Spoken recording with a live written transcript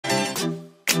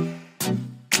All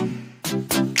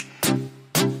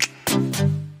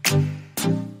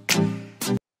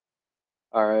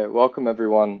right, welcome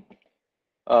everyone.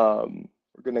 We're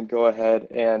going to go ahead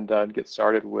and get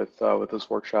started with this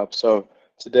workshop. So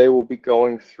today we'll be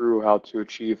going through how to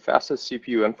achieve fastest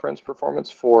CPU inference performance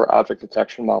for object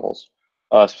detection models,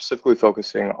 specifically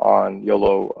focusing on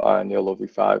YOLO and YOLO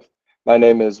v5. My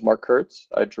name is Mark Kurtz.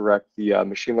 I direct the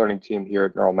machine learning team here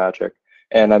at Neural Magic,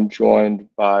 and I'm joined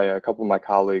by a couple of my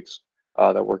colleagues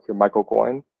that work here. Michael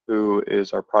Goyne, who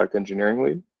is our product engineering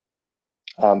lead,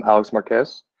 Alex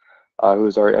Marquez, who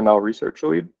is our ML research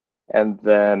lead, and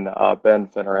then Ben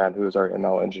Finneran, who is our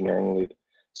ML engineering lead.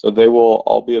 So they will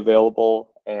all be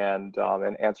available and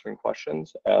answering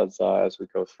questions as we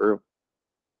go through.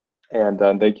 And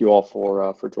thank you all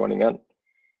for joining in.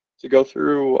 To go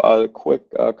through a quick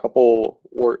couple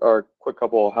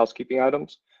housekeeping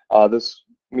items. This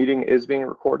meeting is being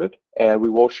recorded, and we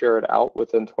will share it out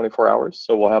within 24 hours.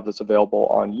 So we'll have this available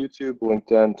on YouTube,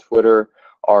 LinkedIn, Twitter,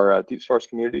 our DeepSparse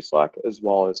community Slack, as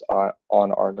well as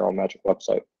on our Neural Magic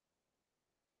website.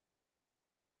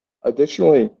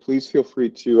 Additionally, please feel free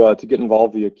to get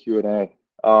involved via Q&A.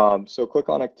 So click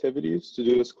on activities. To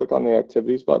do this, click on the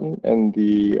activities button in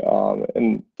the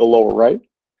lower right,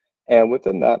 and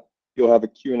within that, you'll have a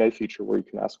Q&A feature where you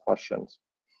can ask questions.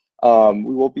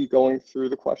 We will be going through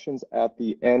the questions at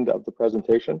the end of the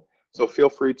presentation, so feel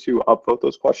free to upvote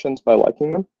those questions by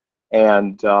liking them.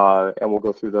 And we'll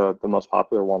go through the most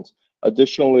popular ones.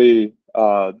 Additionally,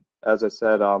 as I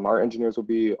said, our engineers will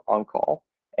be on call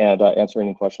and answer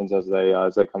any questions as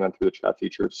they come in through the chat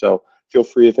feature. So feel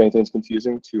free, if anything's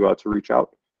confusing, to reach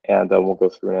out, and we'll go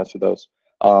through and answer those.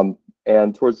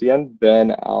 And towards the end, Ben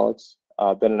and Alex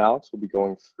will be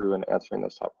going through and answering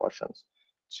those top questions.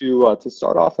 To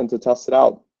start off and to test it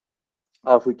out,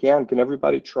 if we can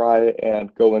everybody try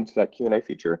and go into that Q&A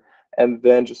feature, and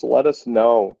then just let us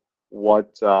know where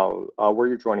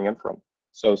you're joining in from.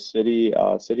 So city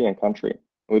and country.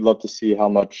 We'd love to see how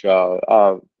much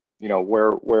where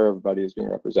everybody is being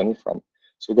represented from.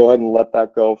 So go ahead and let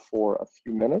that go for a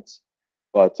few minutes,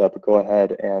 but go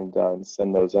ahead and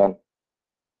send those in.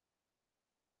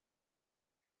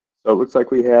 So it looks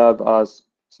like we have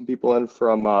some people in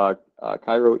from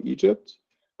Cairo, Egypt,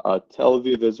 Tel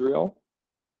Aviv, Israel,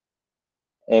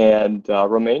 and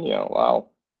Romania.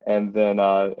 Wow. And then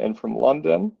in from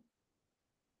London.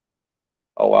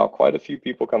 Oh, wow, quite a few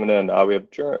people coming in. We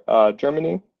have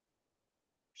Germany,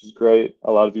 which is great.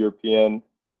 A lot of European.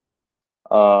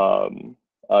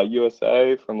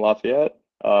 USA from Lafayette.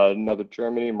 Another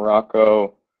Germany,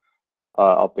 Morocco,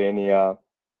 Albania,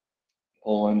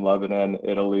 Poland, Lebanon,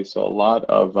 Italy. So a lot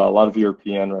of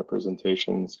European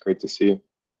representations. Great to see.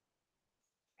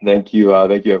 Thank you,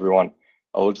 everyone.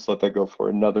 I'll just let that go for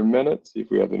another minute. See if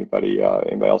we have anybody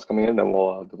else coming in, then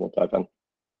we'll dive in.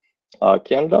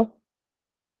 Canada,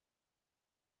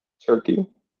 Turkey,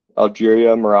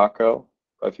 Algeria, Morocco.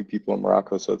 A few people in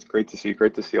Morocco, so it's great to see.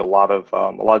 Great to see a lot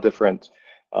of different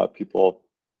people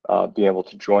being able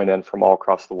to join in from all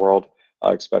across the world,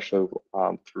 especially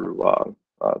through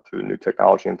new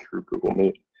technology and through Google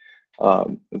Meet.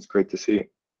 It's great to see.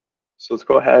 So let's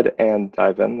go ahead and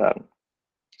dive in then.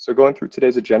 So going through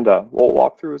today's agenda, we'll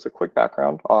walk through as a quick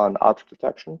background on object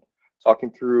detection,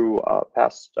 talking through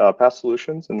past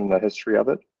solutions and the history of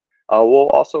it. We'll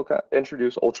also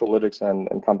introduce Ultralytics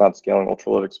and compound scaling,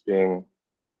 Ultralytics being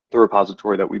the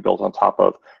repository that we built on top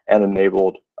of and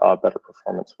enabled better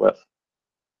performance with.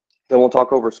 Then we'll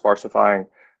talk over sparsifying,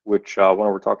 which when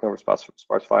we're talking over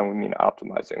sparsifying, we mean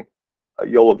optimizing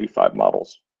YOLO v5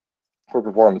 models for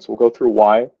performance. We'll go through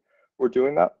why we're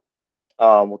doing that.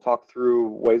 We'll talk through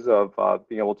ways of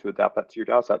being able to adapt that to your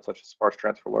data set, such as sparse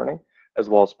transfer learning, as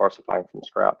well as sparsifying from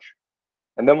scratch.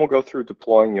 And then we'll go through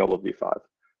deploying YOLO v5.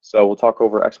 So we'll talk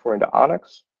over exporting to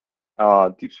ONNX,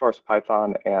 DeepSparse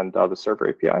Python, and the server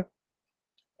API.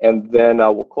 And then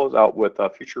we'll close out with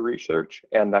future research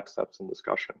and next steps in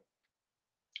discussion.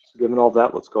 So given all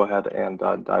that, let's go ahead and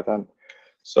dive in.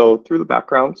 So through the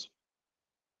backgrounds,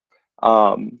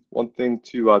 one thing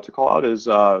to call out is,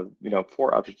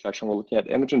 for object detection, we're looking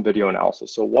at image and video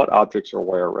analysis. So what objects are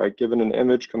where, right? Given an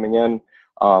image coming in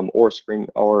or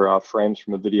frames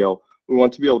from a video, we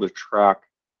want to be able to track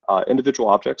individual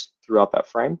objects throughout that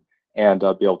frame and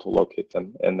be able to locate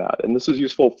them in that. And this is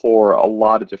useful for a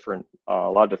lot of different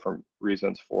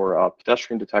reasons, for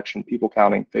pedestrian detection, people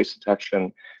counting, face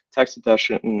detection, text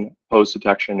detection, pose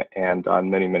detection, and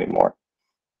many, many more.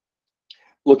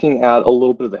 Looking at a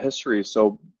little bit of the history,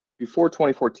 so before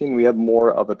 2014, we had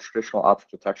more of a traditional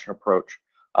object detection approach.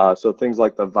 So things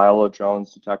like the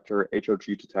Viola-Jones detector,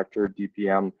 HOG detector,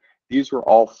 DPM, these were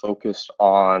all focused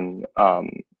on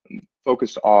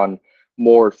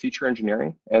more feature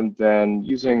engineering, and then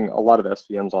using a lot of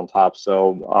SVMs on top.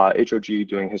 So HOG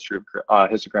doing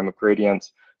histogram of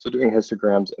gradients, so doing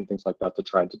histograms and things like that to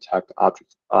try and detect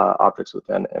objects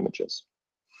within images.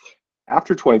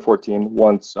 After 2014,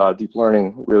 once deep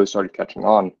learning really started catching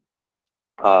on,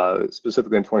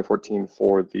 specifically in 2014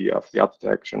 for the object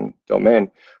detection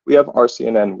domain, we have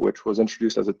RCNN, which was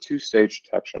introduced as a two-stage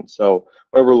detection. So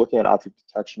when we're looking at object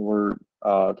detection,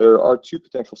 there are two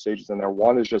potential stages in there.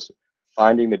 One is just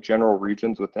finding the general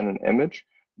regions within an image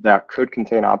that could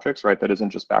contain objects, right? That isn't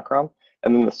just background.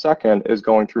 And then the second is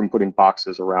going through and putting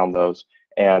boxes around those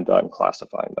and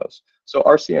classifying those. So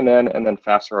RCNN and then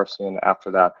faster RCNN after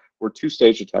that were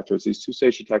two-stage detectors. These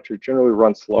two-stage detectors generally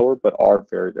run slower, but are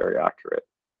very, very accurate.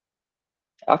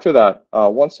 After that,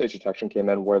 one-stage detection came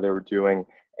in where they were doing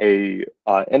a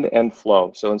end-to-end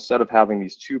flow. So instead of having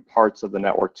these two parts of the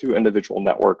network, two individual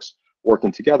networks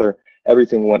working together,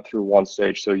 everything went through one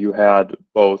stage. So you had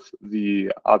both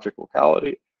the object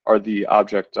locality or the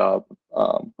object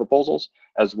proposals,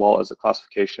 as well as the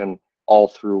classification all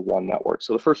through one network.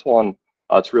 So the first one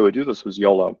to really do this was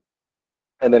YOLO.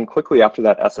 And then quickly after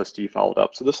that, SSD followed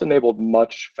up. So this enabled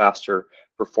much faster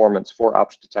performance for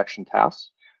object detection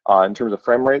tasks in terms of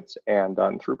frame rates and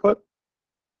throughput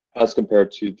as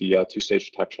compared to the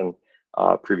two-stage detection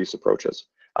previous approaches.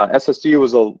 SSD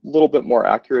was a little bit more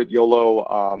accurate. YOLO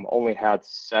only had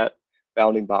set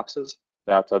bounding boxes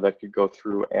that could go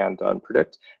through and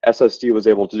predict. SSD was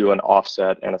able to do an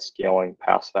offset and a scaling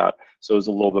past that, so it was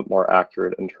a little bit more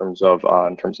accurate in terms of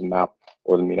map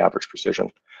or the mean average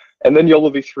precision. And then YOLO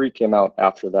v3 came out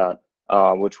after that,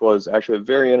 which was actually a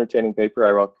very entertaining paper.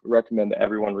 I recommend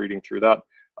everyone reading through that.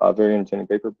 Very entertaining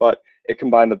paper, but it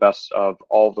combined the best of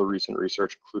all the recent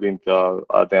research, including the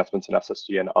advancements in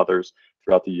SSD and others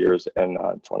throughout the years in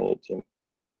 2018.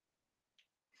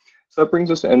 So that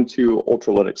brings us into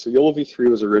Ultralytics. So YOLO v3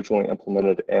 was originally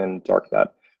implemented in DarkNet,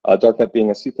 DarkNet being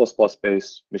a C++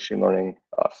 based machine learning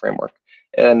framework.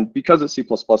 And because it's C++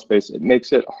 based, it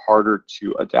makes it harder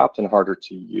to adapt and harder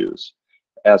to use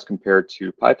as compared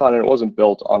to Python, and it wasn't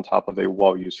built on top of a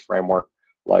well-used framework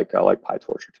like PyTorch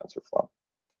or TensorFlow.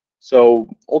 So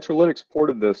Ultralytics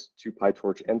ported this to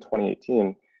PyTorch in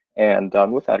 2018, and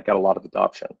with that, it got a lot of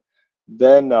adoption.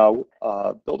 Then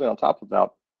building on top of that,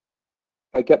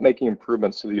 I kept making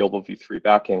improvements to the YOLO v3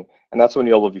 backing, and that's when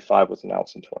YOLO v5 was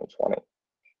announced in 2020.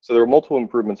 So there were multiple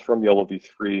improvements from YOLO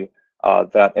v3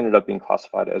 that ended up being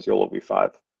classified as YOLO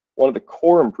v5. One of the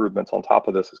core improvements on top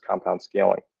of this is compound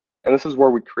scaling. And this is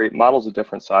where we create models of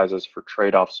different sizes for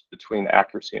trade-offs between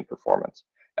accuracy and performance.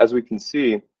 As we can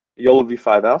see, YOLO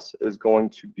v5s is going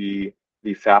to be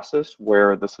the fastest,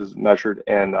 where this is measured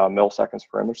in milliseconds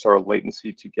per image, so our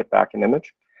latency to get back an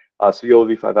image. So YOLO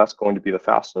v5s is going to be the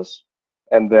fastest,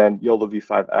 and then YOLO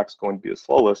v5x going to be the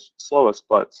slowest,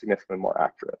 but significantly more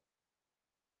accurate.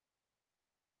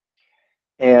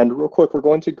 And real quick, we're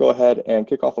going to go ahead and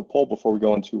kick off a poll before we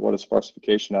go into what is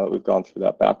sparsification now that we've gone through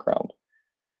that background.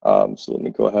 So let me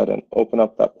go ahead and open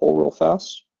up that poll real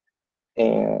fast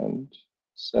and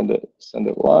send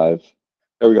it live.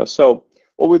 There we go. So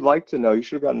what we'd like to know, you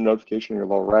should have gotten a notification in your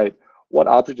lower right. What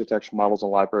object detection models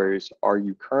and libraries are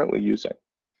you currently using?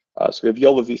 So we have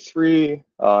YOLO v3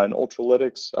 and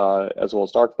Ultralytics, as well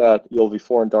as DarkNet, YOLO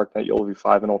v4 and DarkNet, YOLO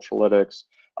v5 and Ultralytics,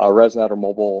 ResNet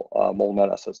or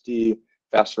MobileNet SSD,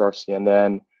 faster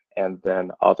RCNN, and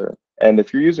then other. And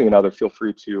if you're using another, feel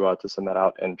free to send that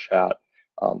out in chat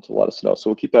to let us know. So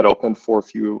we'll keep that open for a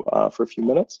few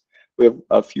minutes. We have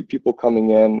a few people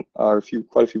coming in, or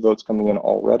quite a few votes coming in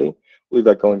already. We'll leave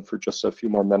that going for just a few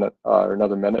more minutes, or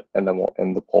another minute, and then we'll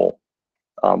end the poll.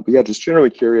 But yeah, just generally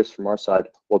curious from our side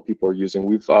what people are using.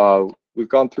 We've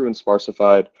gone through and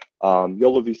sparsified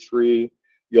YOLO v3,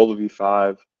 YOLO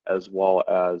v5, as well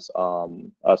as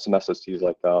some SSDs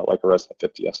like a ResNet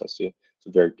 50 SSD.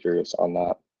 So very curious on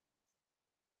that.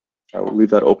 I will leave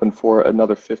that open for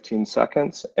another 15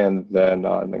 seconds and then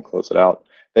close it out.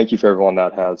 Thank you for everyone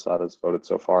that has voted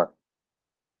so far.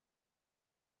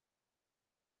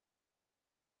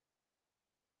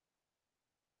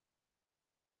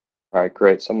 All right,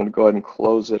 great. So I'm going to go ahead and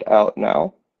close it out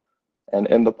now. And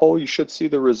in the poll, you should see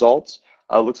the results.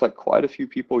 Looks like quite a few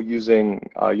people using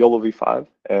YOLO v5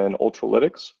 and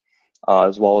Ultralytics,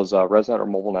 as well as ResNet or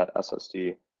MobileNet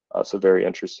SSD. So very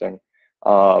interesting.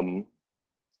 A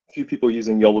few people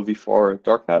using YOLO v4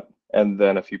 DarkNet, and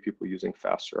then a few people using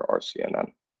faster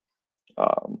RCNN.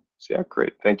 So yeah,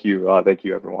 great. Thank you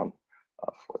everyone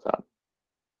for that.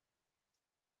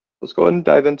 Let's go ahead and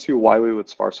dive into why we would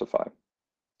sparsify.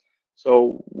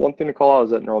 So one thing to call out is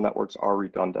that neural networks are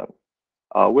redundant.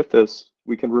 With this,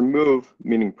 we can remove,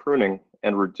 meaning pruning,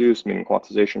 and reduce, meaning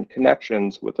quantization,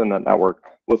 connections within that network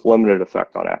with limited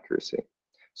effect on accuracy.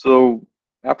 So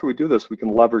after we do this, we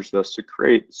can leverage this to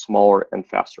create smaller and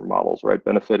faster models, right?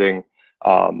 Benefiting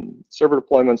server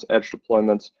deployments, edge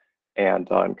deployments, and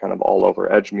kind of all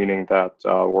over. Edge meaning that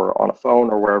we're on a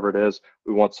phone or wherever it is,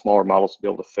 we want smaller models to be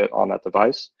able to fit on that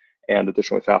device, and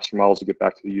additionally faster models to get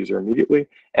back to the user immediately.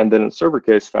 And then in server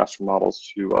case, faster models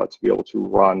to be able to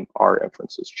run our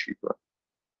inferences cheaper.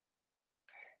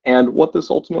 And what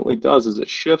this ultimately does is it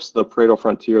shifts the Pareto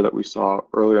frontier that we saw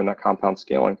earlier in that compound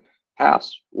scaling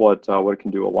past what it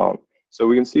can do alone. So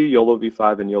we can see YOLO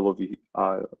v5 and YOLO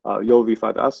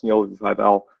v5s and YOLO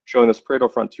v5l showing this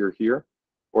Pareto frontier here,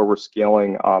 where we're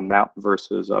scaling map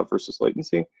versus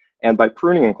latency. And by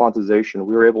pruning and quantization,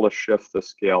 we were able to shift the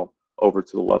scale over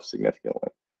to the left significantly,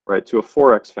 right, to a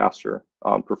 4x faster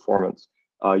performance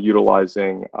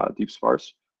utilizing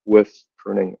DeepSparse with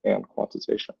pruning and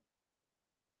quantization.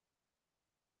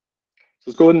 So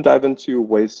let's go ahead and dive into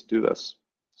ways to do this.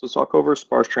 So let's talk over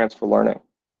sparse transfer learning.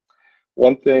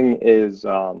 One thing is,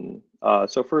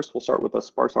 so first we'll start with a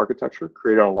sparse architecture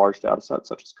created on a large data set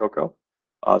such as Cocoa.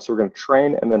 So we're going to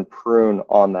train and then prune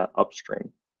on that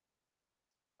upstream.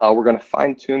 We're going to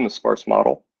fine tune the sparse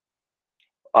model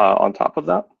on top of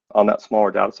that, on that smaller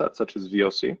data set such as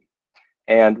VOC.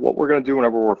 And what we're going to do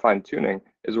whenever we're fine tuning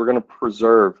is we're going to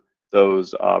preserve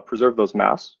those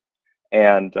masks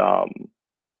and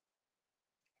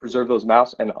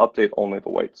update only the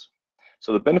weights.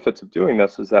 So the benefits of doing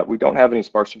this is that we don't have any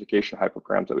sparsification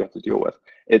hyperparams that we have to deal with.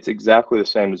 It's exactly the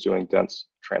same as doing dense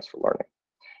transfer learning.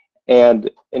 And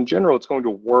in general, it's going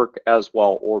to work as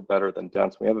well or better than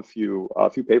dense. We have a few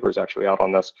papers actually out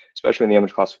on this, especially in the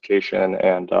image classification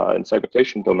and in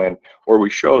segmentation domain, where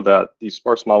we show that these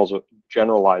sparse models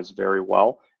generalize very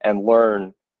well and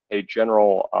learn a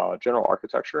general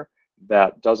architecture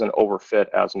that doesn't overfit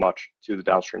as much to the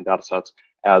downstream data sets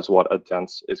as what a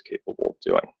dense is capable of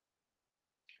doing.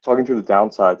 Talking through the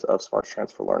downsides of sparse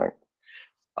transfer learning.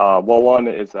 Well, one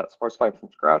is that sparsifying from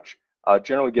scratch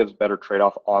generally gives better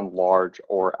trade-off on large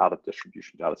or out of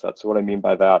distribution data sets. So what I mean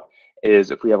by that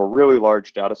is if we have a really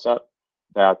large data set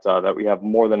that we have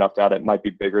more than enough data, it might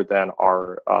be bigger than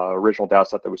our original data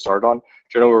set that we started on.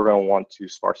 Generally, we're going to want to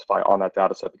sparsify on that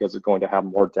data set because it's going to have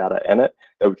more data in it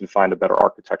that we can find a better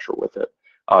architecture with it,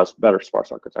 better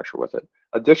sparse architecture with it.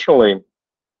 Additionally,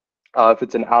 if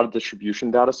it's an out of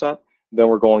distribution data set, then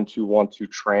we're going to want to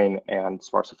train and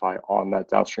sparsify on that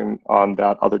downstream, on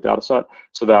that other data set,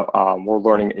 so that we're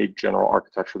learning a general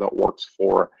architecture that works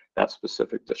for that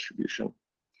specific distribution.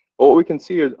 But what we can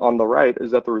see on the right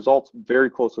is that the results very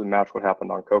closely match what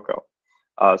happened on Cocoa.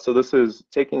 So this is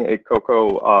taking a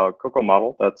Cocoa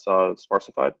model that's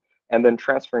sparsified and then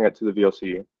transferring it to the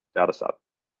VOC data set.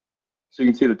 So you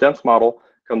can see the dense model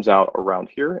comes out around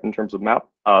here in terms of map.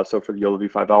 So for the YOLO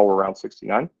v5l, we're around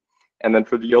 69. And then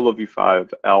for the YOLO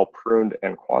v5l pruned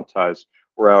and quantized,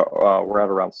 we're at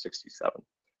around 67.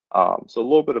 So a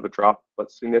little bit of a drop,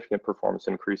 but significant performance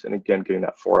increase, and again, getting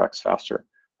that 4x faster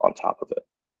on top of it.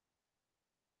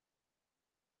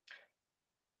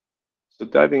 So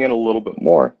diving in a little bit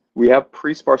more, we have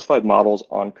pre-sparsified models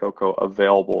on Cocoa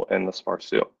available in the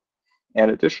Sparse. And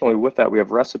additionally, with that, we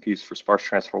have recipes for sparse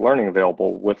transfer learning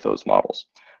available with those models.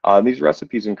 These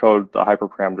recipes encode the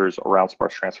hyperparameters around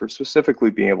sparse transfer, specifically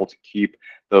being able to keep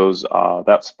those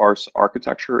that sparse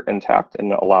architecture intact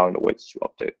and allowing the weights to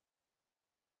update.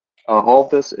 All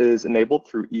of this is enabled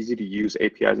through easy-to-use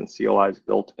APIs and CLIs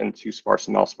built into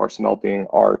SparseML, SparseML being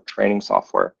our training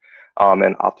software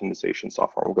and optimization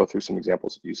software. We'll go through some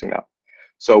examples of using that.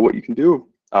 So what you can do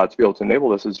to be able to enable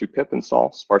this is do pip install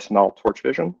SparseML Torch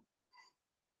Vision,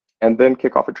 and then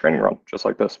kick off a training run, just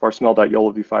like this,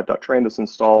 sparseml.yolovv5.train. This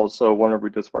installs, so whenever we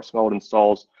did sparseml, it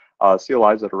installs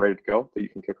CLIs that are ready to go that you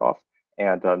can kick off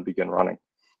and begin running.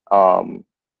 And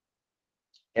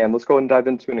let's go ahead and dive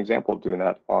into an example of doing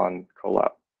that on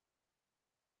Colab.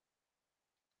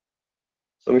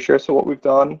 So let me share. So what we've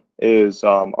done is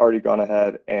already gone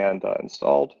ahead and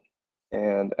installed.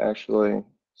 And actually,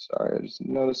 sorry, I just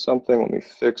noticed something. Let me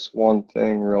fix one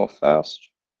thing real fast.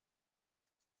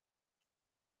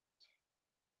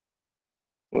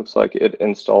 Looks like it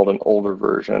installed an older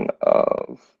version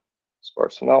of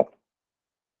SparseML.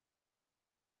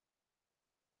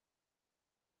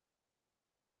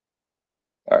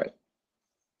 All right,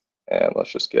 and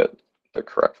let's just get the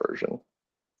correct version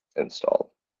installed.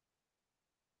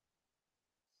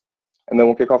 And then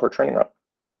we'll kick off our training run.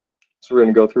 So we're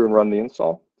going to go through and run the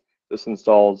install. This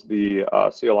installs the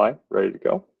CLI ready to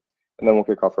go. And then we'll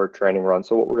kick off our training run.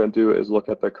 So what we're going to do is look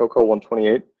at the Cocoa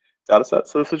 128 data set.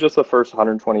 So this is just the first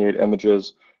 128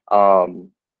 images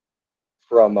from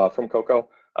Cocoa.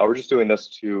 We're just doing this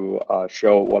to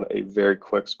show what a very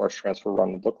quick sparse transfer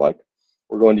run would look like.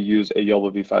 We're going to use a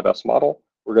YOLO v5s model.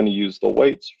 We're going to use the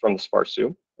weights from the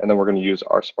sparsu, and then we're going to use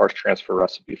our sparse transfer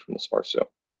recipe from the sparsu. And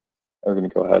we're going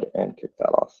to go ahead and kick that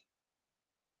off.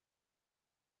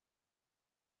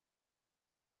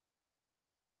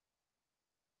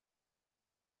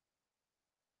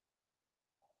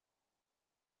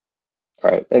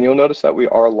 All right, and you'll notice that we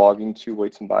are logging 2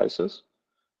 weights and biases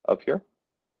up here.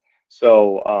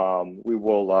 So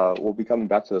we'll be coming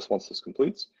back to this once this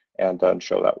completes and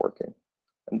show that working.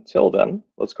 Until then,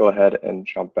 let's go ahead and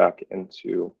jump back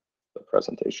into the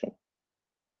presentation.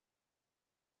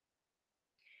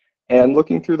 And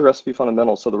looking through the recipe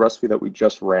fundamentals, so the recipe that we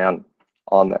just ran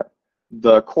on there,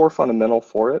 the core fundamental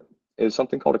for it is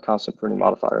something called a constant pruning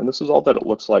modifier, and this is all that it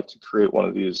looks like to create one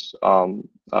of these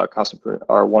sparse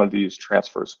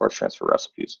transfer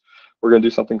recipes. We're going to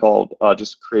do something called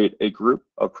just create a group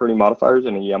of pruning modifiers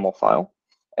in a YAML file,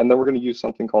 and then we're going to use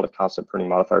something called a constant pruning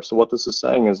modifier. So what this is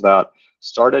saying is that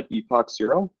start at epoch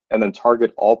 0 and then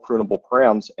target all prunable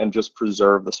params and just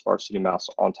preserve the sparsity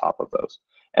mask on top of those.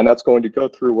 And that's going to go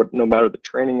through no matter the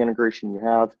training integration you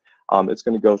have, it's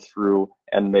going to go through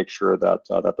and make sure that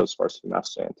that those sparsity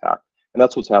masks stay intact. And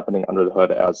that's what's happening under the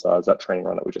hood as that training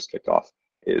run that we just kicked off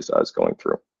is going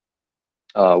through,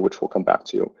 which we'll come back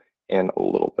to in a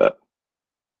little bit.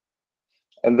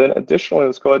 And then additionally,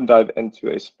 let's go ahead and dive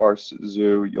into a sparse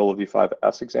zoo YOLO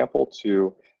v5s example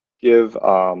to give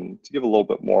a little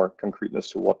bit more concreteness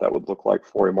to what that would look like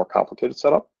for a more complicated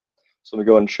setup. So let me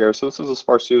go ahead and share. So this is a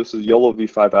sparse zoo. This is YOLO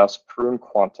v5s prune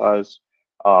quantize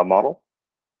model.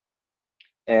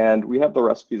 And we have the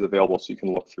recipes available so you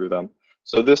can look through them.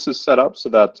 So this is set up so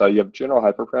that you have general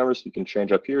hyperparameters you can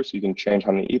change up here. So you can change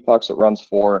how many epochs it runs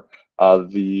for,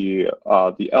 the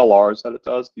LRs that it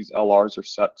does. These LRs are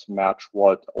set to match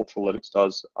what Ultralytics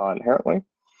does inherently.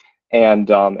 And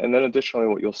then additionally,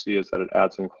 what you'll see is that it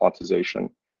adds in quantization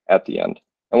at the end.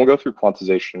 And we'll go through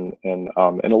quantization in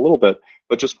a little bit,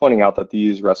 but just pointing out that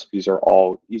these recipes are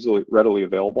all readily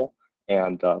available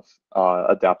and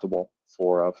adaptable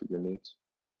for your needs.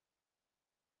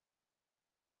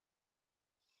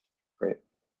 Great.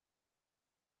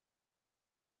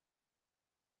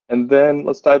 And then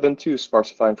let's dive into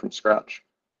sparsifying from scratch.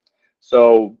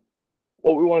 So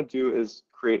what we want to do is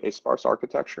create a sparse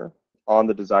architecture on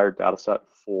the desired data set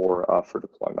for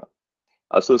deployment.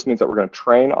 So this means that we're going to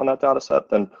train on that data set,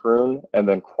 then prune, and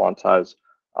then quantize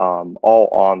all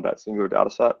on that singular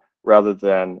data set rather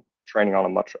than training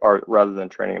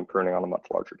and pruning on a much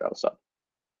larger data set.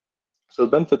 So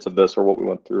the benefits of this, or what we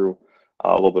went through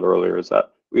a little bit earlier, is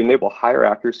that we enable higher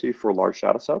accuracy for large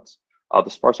data sets. The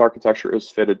sparse architecture is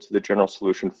fitted to the general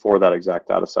solution for that exact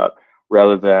data set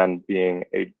rather than being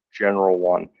a general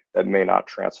one that may not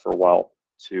transfer well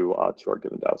to our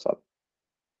given data set.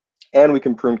 And we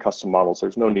can prune custom models.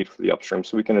 There's no need for the upstream,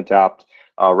 so we can adapt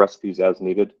recipes as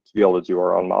needed to be able to do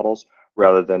our own models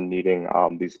rather than needing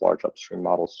these large upstream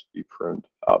models to be pruned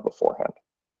beforehand.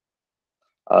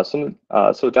 So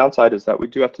the downside is that we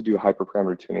do have to do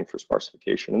hyperparameter tuning for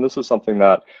sparsification, and this is something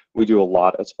that we do a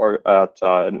lot at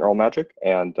Neural Magic,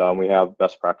 and we have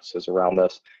best practices around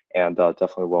this, and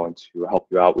definitely willing to help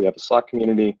you out. We have a Slack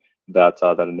community that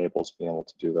enables being able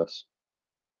to do this.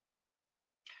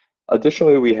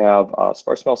 Additionally, we have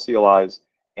SparseML CLIs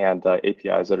and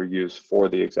APIs that are used for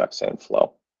the exact same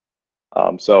flow.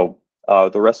 So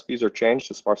the recipes are changed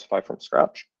to Sparsify from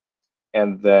scratch.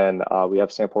 And then we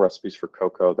have sample recipes for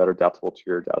Cocoa that are adaptable to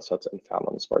your datasets and found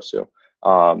on the Sparsu.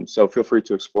 So feel free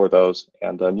to explore those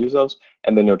and use those.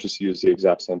 And then you'll just use the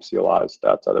exact same CLIs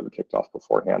that we kicked off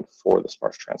beforehand for the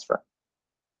sparse transfer.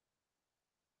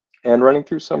 And running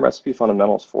through some recipe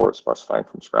fundamentals for sparsifying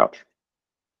from scratch.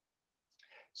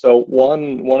 So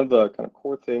one of the kind of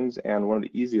core things and one of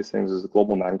the easiest things is the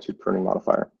global magnitude pruning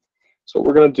modifier. So what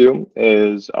we're going to do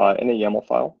is in a YAML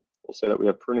file, we'll say that we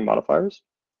have pruning modifiers,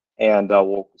 and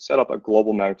we'll set up a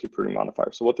global magnitude pruning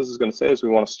modifier. So what this is going to say is we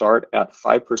want to start at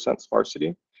 5%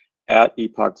 sparsity at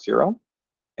epoch 0,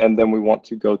 and then we want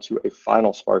to go to a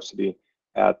final sparsity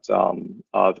at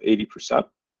of 80%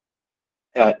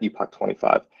 at epoch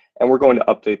 25. And we're going to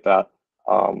update that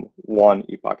one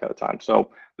epoch at a time.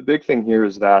 So the big thing here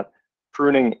is that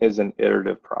pruning is an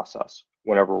iterative process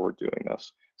whenever we're doing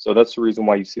this. So that's the reason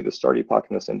why you see the start epoch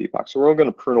and this end epoch. So we're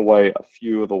going to prune away a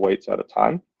few of the weights at a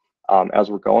time as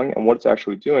we're going. And what it's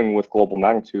actually doing with global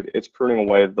magnitude, it's pruning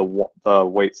away the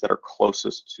weights that are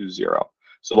closest to 0.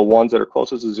 So the ones that are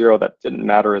closest to 0 that didn't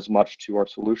matter as much to our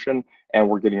solution and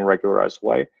we're getting regularized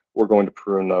away, we're going to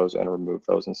prune those and remove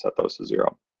those and set those to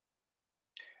 0.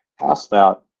 past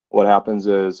that, what happens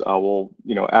is we'll,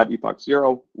 at epoch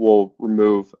 0, we'll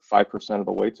remove 5% of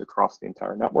the weights across the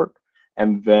entire network.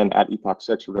 And then at epoch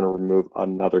 6, we're going to remove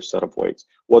another set of weights.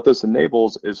 What this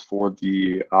enables is for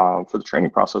the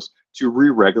training process to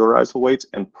re-regularize the weights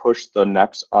and push the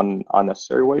next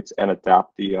unnecessary weights and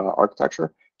adapt the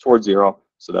architecture towards 0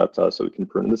 so that so we can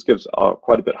prune. This gives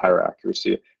quite a bit higher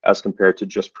accuracy as compared to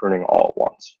just pruning all at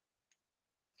once.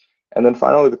 And then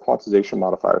finally, the quantization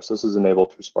modifier. So this is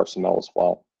enabled through SparseML as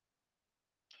well.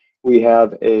 We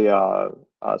have so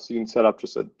you can set up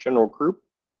just a general group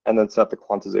and then set the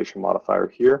quantization modifier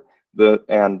here. The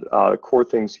core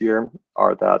things here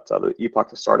are that the epoch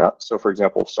to start at. So for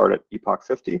example, start at epoch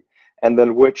 50, and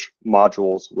then which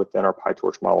modules within our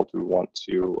PyTorch model do we want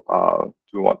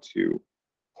to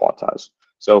quantize.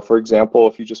 So for example,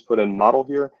 if you just put in model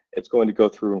here, it's going to go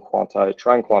through and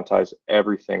try and quantize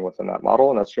everything within that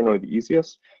model, and that's generally the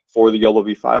easiest. For the YOLO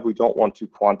v5, we don't want to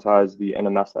quantize the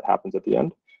NMS that happens at the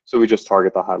end, so we just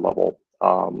target the high level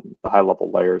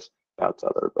layers that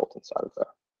are built inside of there.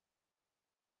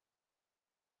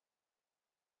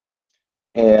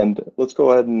 And let's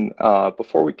go ahead and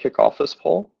before we kick off this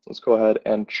poll, let's go ahead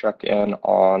and check in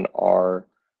on our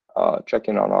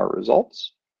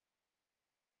results.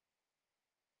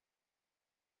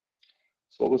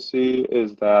 So what we'll see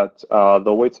is that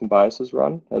the weights and biases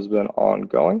run has been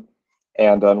ongoing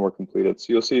and then we're completed.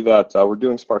 So you'll see that we're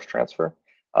doing sparse transfer.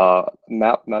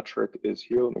 Map metric is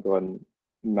here. Let me go ahead and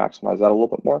maximize that a little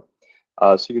bit more.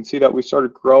 So you can see that we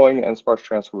started growing and sparse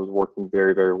transfer was working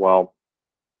very, very well.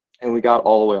 And we got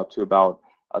all the way up to about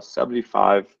a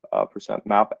 75%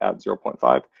 map at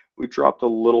 0.5. We dropped a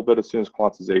little bit as soon as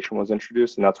quantization was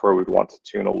introduced, and that's where we'd want to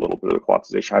tune a little bit of the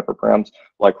quantization hyperparams,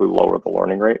 likely lower the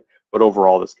learning rate. But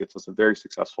overall, this gets us a very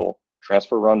successful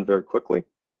transfer run very quickly,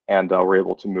 and we're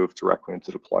able to move directly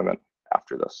into deployment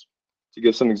after this. To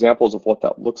give some examples of what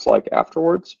that looks like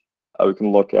afterwards, we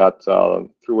can look at,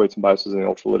 through weights and biases in the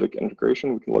Ultralytic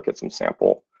integration, we can look at some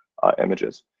sample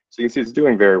images. So you can see it's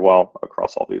doing very well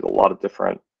across all these, a lot of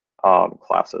different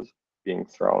classes being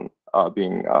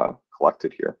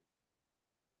collected here.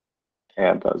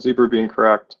 And zebra being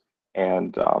correct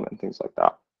and things like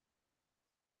that.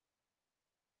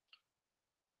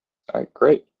 All right,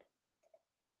 great.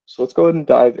 So let's go ahead and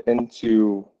dive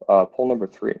into poll number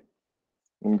 3.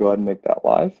 We can go ahead and make that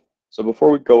live. So before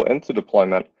we go into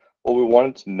deployment, what we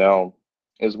wanted to know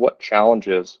is what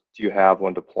challenges do you have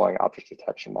when deploying object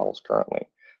detection models currently?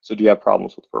 So do you have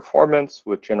problems with performance,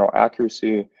 with general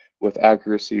accuracy, with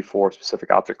accuracy for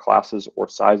specific object classes or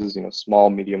sizes, small,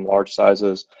 medium, large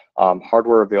sizes,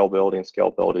 hardware availability and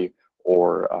scalability,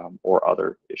 or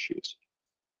other issues?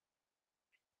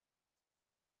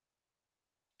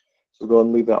 So go ahead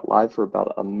and leave that live for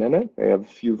about a minute. I have a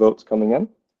few votes coming in.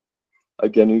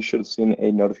 Again, you should have seen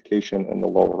a notification in the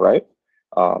lower right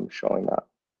showing that.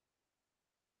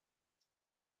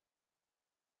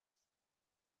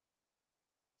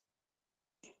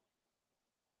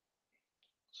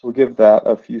 So we'll give that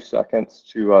a few seconds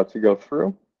to go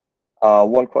through.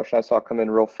 One question I saw come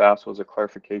in real fast was a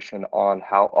clarification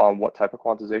on what type of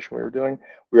quantization we were doing.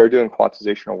 We are doing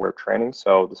quantization aware training,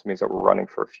 so this means that we're running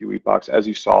for a few epochs. As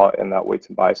you saw in that weights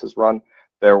and biases run,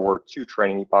 there were 2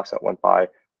 training epochs that went by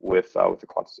with the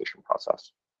quantization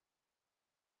process.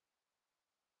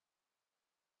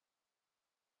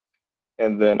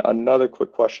 And then another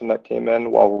quick question that came in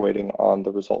while we're waiting on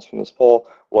the results from this poll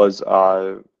was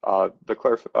the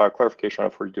clarification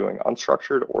of if we're doing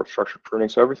unstructured or structured pruning.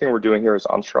 So everything we're doing here is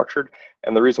unstructured,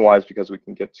 and the reason why is because we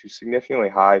can get to significantly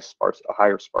higher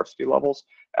sparsity levels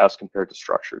as compared to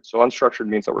structured. So unstructured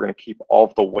means that we're going to keep all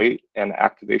of the weight and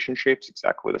activation shapes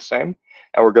exactly the same,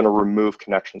 and we're going to remove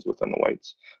connections within the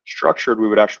weights. Structured, we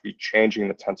would actually be changing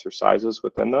the tensor sizes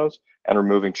within those and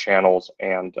removing channels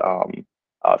and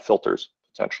filters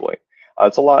potentially.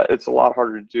 It's a lot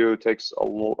harder to do. It takes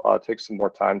some more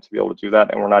time to be able to do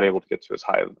that, and we're not able to get to as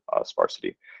high of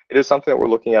sparsity. It is something that we're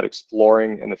looking at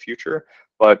exploring in the future,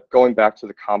 but going back to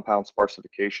the compound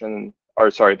sparsification,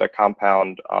 the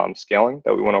compound scaling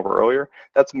that we went over earlier,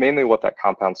 that's mainly what that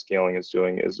compound scaling is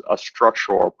doing, is a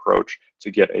structural approach to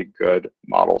get a good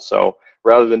model. So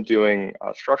rather than doing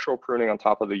structural pruning on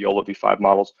top of the YOLO v5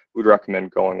 models, we'd recommend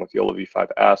going with YOLO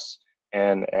v5s,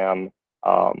 NM,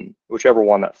 whichever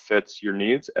one that fits your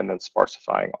needs, and then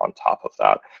sparsifying on top of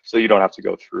that, so you don't have to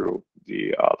go through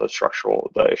the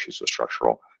issues with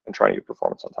structural and trying to get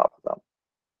performance on top of them.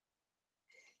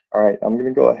 All right, I'm going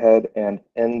to go ahead and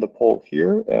end the poll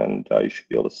here, and you should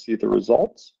be able to see the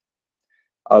results.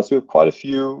 So we have quite a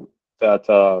few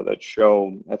that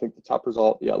show. I think the top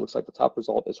result, yeah, it looks like the top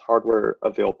result is hardware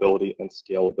availability and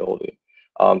scalability.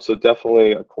 So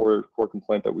definitely a core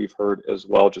complaint that we've heard as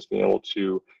well, just being able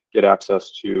to get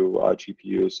access to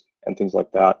GPUs and things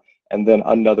like that. And then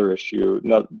another issue,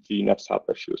 the next top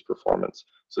issue is performance.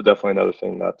 So definitely another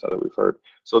thing that we've heard.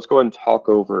 So let's go ahead and talk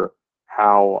over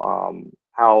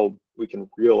how we can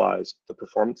realize the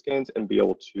performance gains and be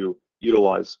able to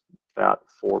utilize that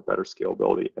for better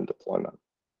scalability and deployment.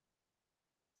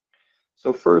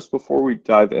 So first, before we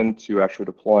dive into actually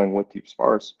deploying with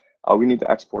DeepSparse, we need to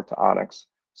export to ONNX.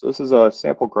 So this is a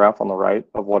sample graph on the right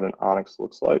of what an ONNX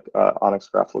looks like,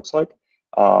 ONNX graph looks like.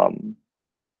 And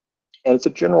it's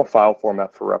a general file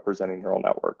format for representing neural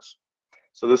networks.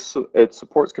 So it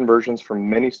supports conversions from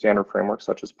many standard frameworks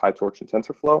such as PyTorch and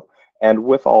TensorFlow, and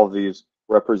with all of these,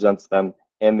 represents them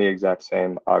in the exact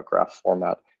same graph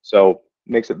format. So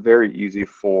makes it very easy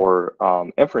for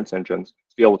inference engines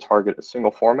to be able to target a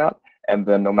single format, and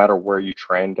then no matter where you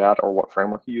trained at or what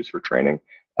framework you use for training,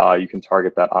 you can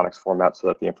target that ONNX format so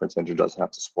that the inference engine doesn't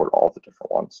have to support all the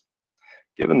different ones.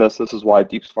 Given this is why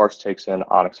DeepSparse takes in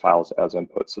ONNX files as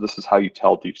input. So this is how you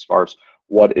tell DeepSparse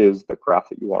what is the graph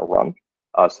that you want to run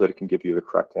so that it can give you the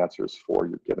correct answers for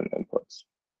your given inputs.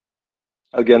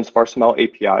 Again, SparseML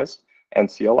APIs and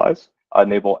CLIs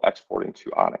enable exporting to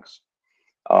ONNX.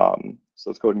 So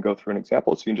let's go ahead and go through an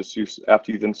example. So you can just use,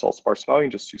 after you've installed SparseML, you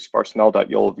can just use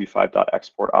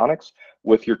sparseml.yolov5.export ONNX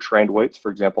with your trained weights.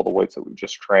 For example, the weights that we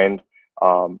just trained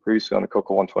previously on the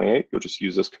Coco 128, you'll just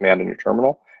use this command in your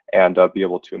terminal and be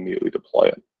able to immediately deploy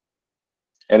it.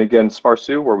 And again,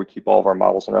 Sparsu, where we keep all of our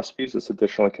models and recipes, this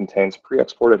additionally contains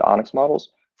pre-exported ONNX models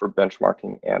for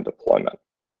benchmarking and deployment.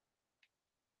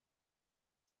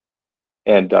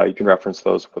 And you can reference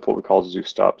those with what we call Zoo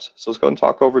stubs. So let's go and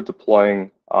talk over deploying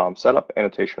setup,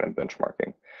 annotation, and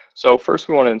benchmarking. So first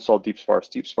we want to install DeepSparse.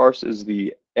 DeepSparse is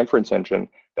the inference engine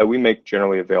that we make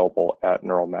generally available at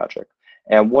Neural Magic.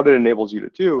 And what it enables you to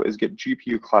do is get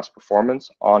GPU class performance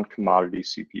on commodity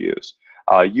CPUs,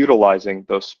 utilizing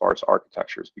those sparse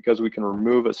architectures, because we can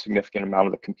remove a significant amount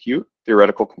of the compute,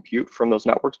 theoretical compute from those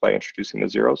networks by introducing the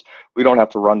zeros. We don't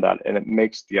have to run that, and it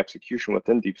makes the execution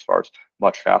within DeepSparse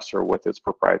much faster with its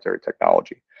proprietary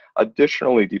technology.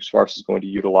 Additionally, DeepSparse is going to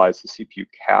utilize the CPU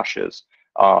caches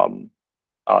to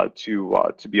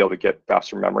be able to get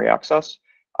faster memory access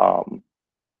and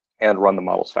run the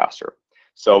models faster.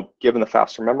 So given the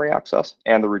faster memory access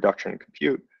and the reduction in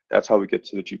compute, that's how we get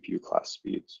to the GPU class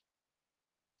speeds.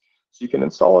 So you can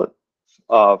install it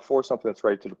for something that's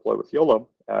ready to deploy with YOLO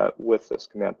with this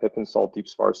command, pip install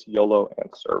DeepSparse YOLO and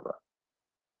server.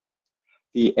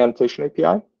 The annotation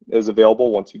API is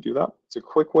available once you do that. It's a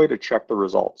quick way to check the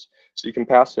results. So you can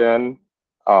pass in,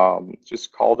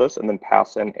 just call this and then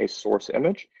pass in a source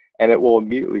image, and it will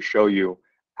immediately show you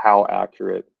how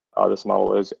accurate this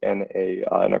model is in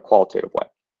a qualitative way.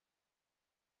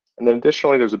 And then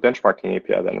additionally, there's a benchmarking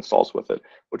API that installs with it,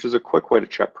 which is a quick way to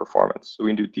check performance. So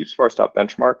we can do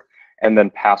deepsparse.benchmark and then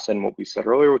pass in what we said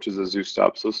earlier, which is a zoo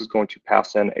stub. So this is going to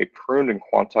pass in a pruned and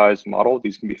quantized model.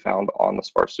 These can be found on the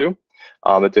Sparse zoo,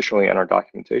 additionally in our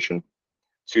documentation,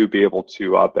 to be able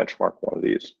to benchmark one of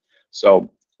these. So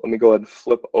let me go ahead and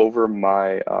flip over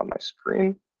my my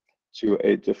screen to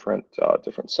a different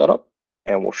setup,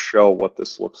 and we'll show what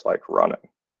this looks like running.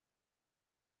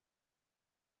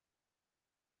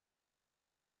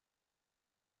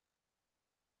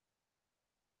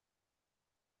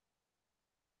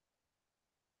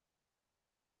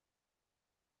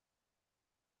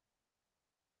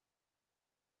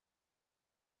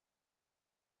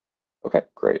 Okay,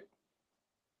 great.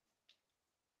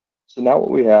 So now what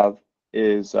we have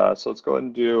is, so let's go ahead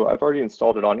and do, I've already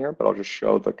installed it on here, but I'll just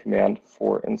show the command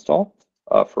for install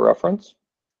for reference.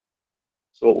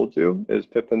 So what we'll do is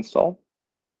pip install,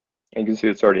 and you can see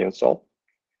it's already installed.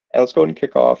 And let's go ahead and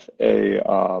kick off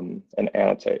an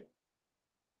annotate.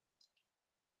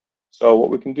 So what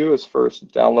we can do is first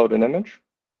download an image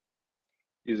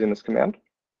using this command.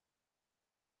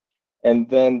 And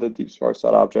then the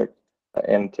DeepSparse.object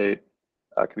annotate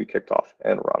can be kicked off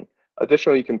and run.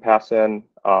 Additionally, you can pass in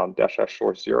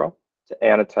 --source 0 to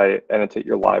annotate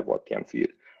your live webcam feed.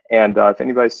 And if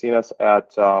anybody's seen us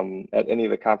at any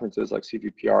of the conferences like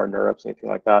CVPR, NeurIPS, anything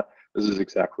like that, this is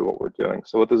exactly what we're doing.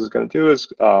 So what this is going to do is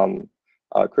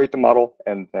create the model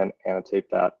and then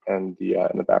annotate that in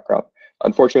the background.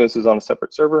 Unfortunately, this is on a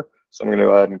separate server, so I'm going to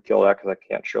go ahead and kill that because I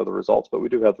can't show the results, but we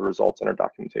do have the results in our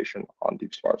documentation on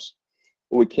DeepSparse.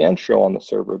 What we can show on the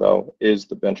server, though, is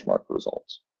the benchmark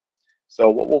results. So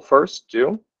what we'll first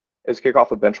do is kick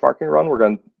off a benchmarking run. We're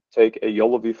going to take a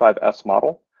YOLO v5s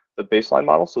model, the baseline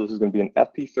model. So this is going to be an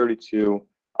FP32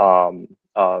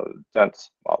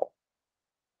 dense model.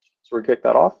 So we kick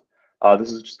that off.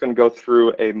 This is just going to go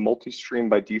through a multi-stream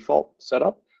by default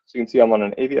setup. So you can see I'm on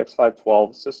an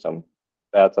AVX512 system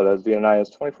that has VNI has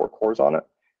 24 cores on it.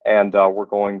 And we're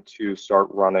going to start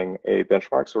running a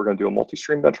benchmark. So we're going to do a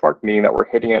multi-stream benchmark, meaning that we're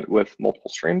hitting it with multiple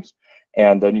streams.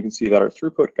 And then you can see that our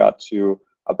throughput got to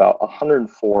about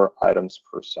 104 items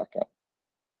per second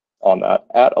on that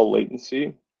at a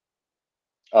latency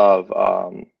of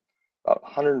about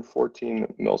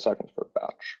 114 milliseconds per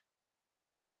batch.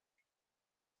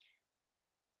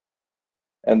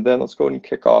 And then let's go ahead and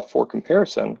kick off for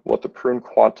comparison what the prune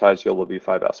quantized YOLO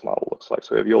v5s model looks like.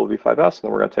 So we have YOLO v5s, and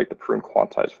then we're going to take the prune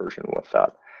quantized version with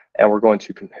that. And we're going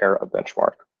to compare a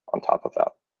benchmark on top of that.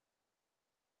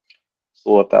 So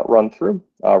we'll let that run through,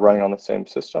 running on the same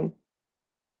system.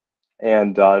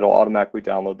 And it'll automatically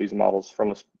download these models from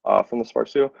the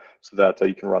Sparsu so that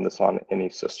you can run this on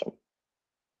any system.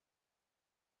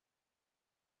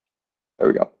 There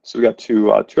we go. So we got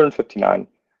to 259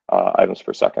 items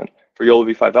per second. For YOLO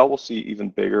v5L, we'll see even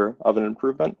bigger of an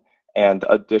improvement, and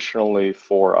additionally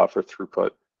for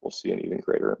throughput, we'll see an even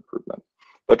greater improvement.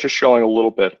 But just showing a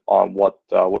little bit on what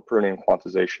pruning and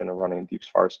quantization and running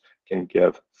DeepSparse can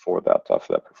give for that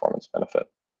performance benefit.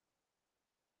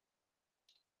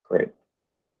 Great.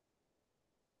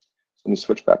 So let me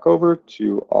switch back over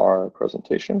to our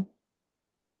presentation.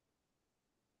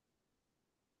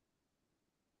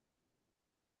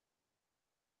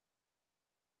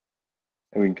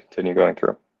 And we can continue going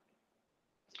through.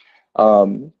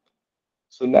 So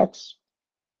next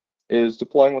is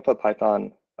deploying with a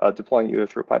Python, deploying either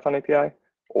through a Python API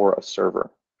or a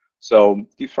server. So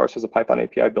DeepSparse has a Python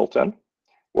API built in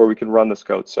where we can run this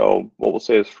code. So what we'll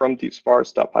say is from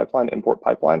DeepSparse.pipeline import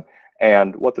pipeline.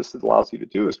 And what this allows you to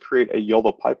do is create a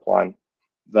YOLO pipeline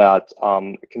that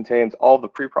contains all the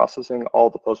pre-processing, all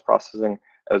the post-processing,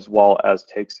 as well as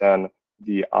takes in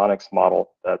the ONNX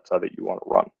model that you want to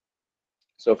run.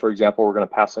 So for example, we're going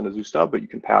to pass in a zoo stub, but you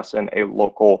can pass in a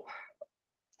local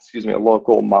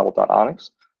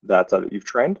model.onnx that you've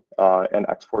trained and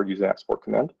export using export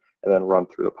command, and then run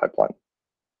through the pipeline.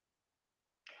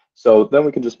 So then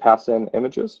we can just pass in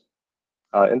images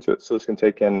into it. So this can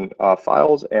take in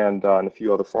files and a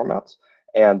few other formats,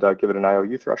 and give it an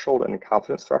IOU threshold and a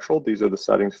confidence threshold. These are the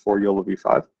settings for YOLO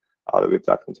v5 that we have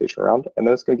documentation around. And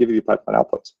then it's going to give you the pipeline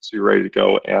outputs. So you're ready to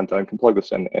go and can plug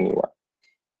this in anywhere.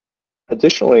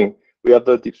 Additionally, we have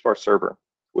the DeepSparse server,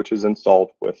 which is installed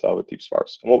with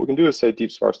DeepSparse. And what we can do is say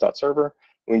DeepSparse.server.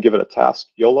 We can give it a task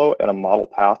YOLO and a model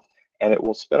path, and it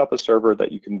will spin up a server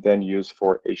that you can then use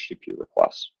for HTTP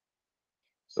requests.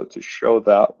 So to show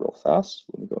that real fast,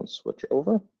 let me go and switch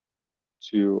over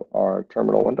to our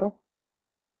terminal window.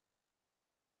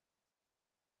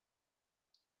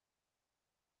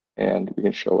 And we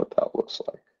can show what that looks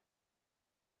like.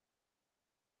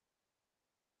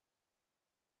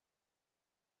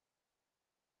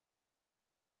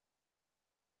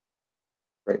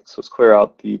 Great, so let's clear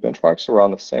out the benchmarks. So we're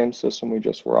on the same system we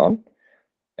just were on.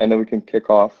 And then we can kick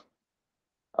off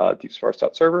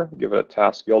DeepSparse.server, give it a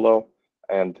task YOLO,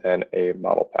 and then a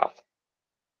model path.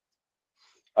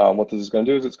 What this is going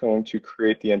to do is it's going to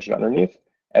create the engine underneath,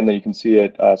 and then you can see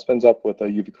it spins up with a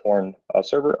UVcorn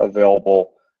server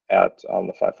available at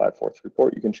the 5543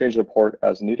 port. You can change the port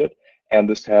as needed, and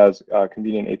this has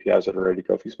convenient APIs that are ready to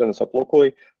go. If you spin this up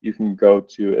locally, you can go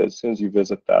to, as soon as you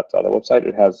visit that website,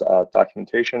 it has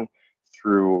documentation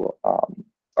through,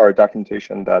 or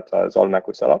documentation that is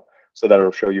automatically set up, so that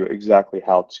it'll show you exactly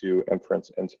how to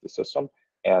inference into the system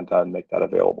and make that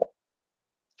available.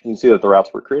 You can see that the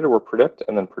routes were created were predict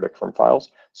and then predict from files,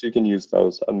 so you can use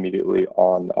those immediately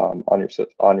on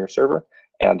your server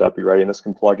and be ready. And this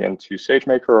can plug into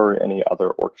SageMaker or any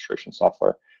other orchestration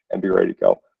software and be ready to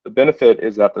go. The benefit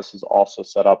is that this is also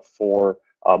set up for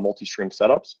multi-stream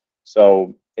setups,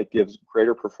 so it gives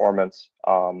greater performance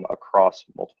across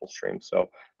multiple streams. So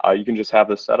you can just have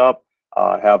this set up,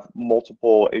 have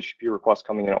multiple HTTP requests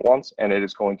coming in at once, and it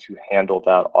is going to handle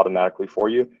that automatically for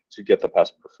you to get the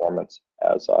best performance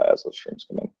as those streams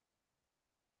come in.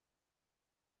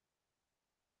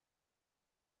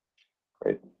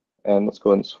 Great, and let's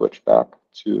go ahead and switch back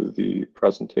to the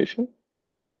presentation.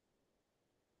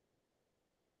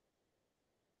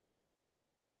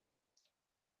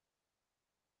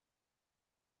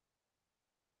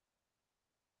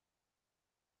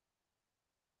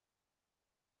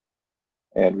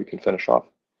 And we can finish off.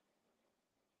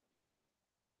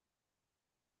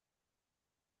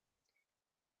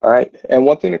 All right, and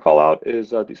one thing to call out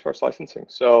is DeepSparse licensing.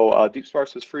 So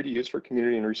DeepSparse is free to use for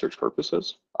community and research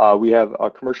purposes. We have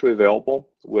commercially available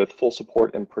with full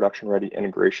support and production-ready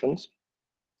integrations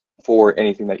for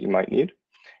anything that you might need.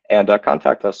 And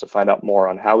contact us to find out more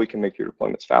on how we can make your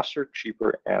deployments faster,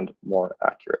 cheaper, and more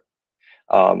accurate.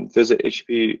 Visit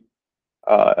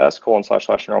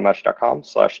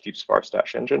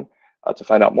https://neuralmatch.com/deepsparse-engine to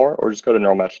find out more, or just go to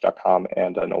neuralmatch.com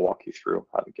and I'll walk you through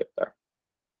how to get there.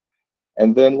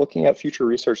 And then looking at future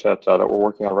research that we're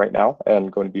working on right now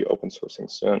and going to be open sourcing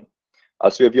soon.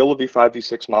 So we have YOLO v5,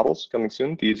 v6 models coming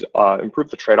soon. These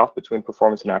improve the trade-off between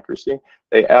performance and accuracy.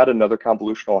 They add another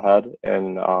convolutional head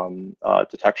and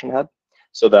detection head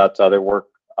so that they work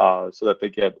so that they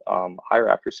get higher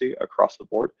accuracy across the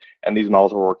board. And these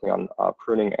models we're working on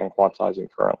pruning and quantizing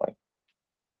currently.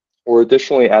 We're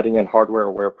additionally adding in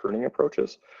hardware-aware pruning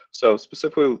approaches. So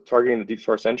specifically targeting the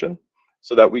DeepSparse engine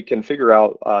so that we can figure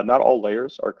out not all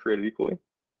layers are created equally,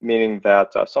 meaning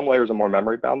that some layers are more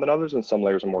memory bound than others and some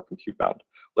layers are more compute bound.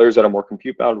 Layers that are more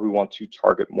compute bound, we want to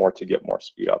target more to get more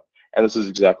speed up. And this is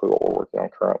exactly what we're working on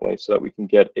currently so that we can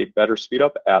get a better speed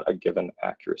up at a given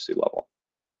accuracy level.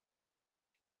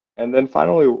 And then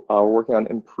finally, we're working on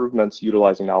improvements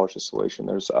utilizing knowledge distillation.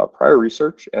 There's prior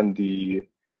research in the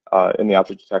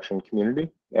object detection community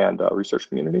and research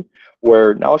community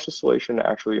where knowledge distillation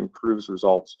actually improves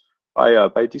results by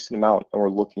a decent amount, and we're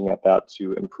looking at that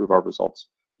to improve our results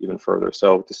even further.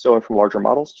 So distilling from larger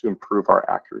models to improve our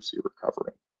accuracy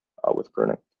recovery with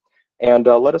pruning. And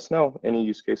let us know any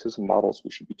use cases and models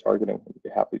we should be targeting. We'd be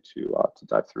happy to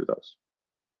dive through those.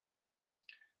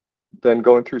 Then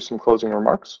going through some closing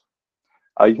remarks.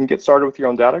 You can get started with your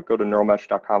own data. Go to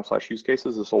neuralmatch.com/use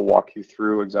cases. This will walk you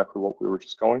through exactly what we were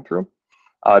just going through.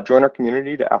 Join our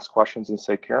community to ask questions and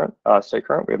stay current. We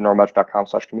have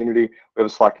neuralmatch.com/community. We have a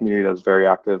Slack community that's very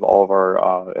active. All of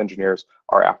our engineers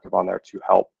are active on there to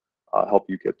help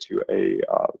you get to a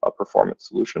performance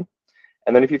solution.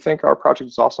 And then if you think our project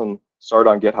is awesome, start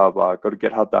on GitHub. Go to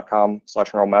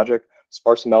github.com/neuralmagic.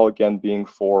 SparseML again being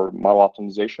for model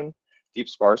optimization,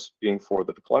 DeepSparse being for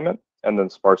the deployment, and then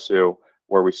Sparsu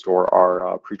where we store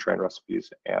our pre-trained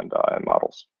recipes and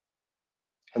models.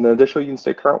 And then additionally, you can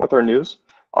stay current with our news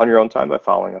on your own time by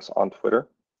following us on Twitter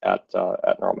at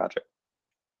NeuralMagic.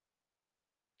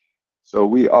 So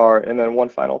we are, and then one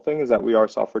final thing is that we are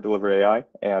software delivery AI,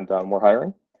 and we're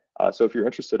hiring. So if you're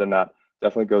interested in that,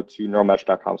 definitely go to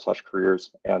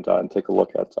neuralmatch.com/careers and take a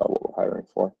look at what we're hiring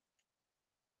for.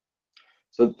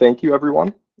 So thank you,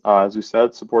 everyone. As we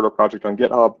said, support our project on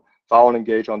GitHub, follow and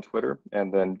engage on Twitter,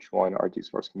 and then join our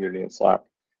DeepSparse community in Slack.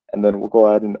 And then we'll go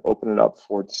ahead and open it up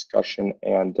for discussion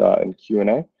and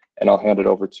Q&A. And I'll hand it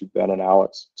over to Ben and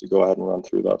Alex to go ahead and run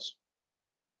through those.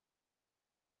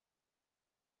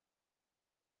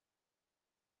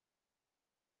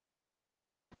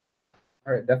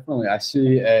 All right, definitely. I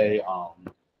see a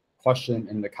question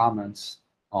in the comments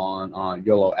on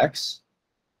YOLO-X.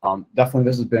 Definitely,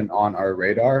 this has been on our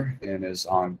radar and is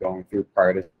going through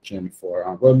prioritization for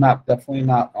roadmap. Definitely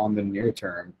not on the near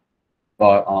term,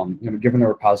 but given the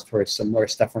repository is similar,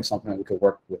 it's definitely something that we could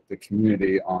work with the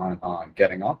community on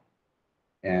getting up.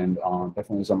 And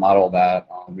definitely is a model that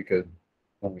we could,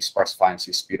 when we sparsify and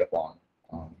see speed up on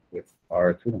with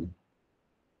our tooling.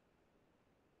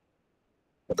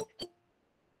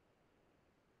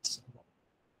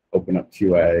 Open up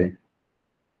QA.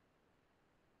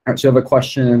 All right, so I have a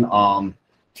question.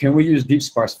 Can we use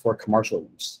DeepSparse for commercial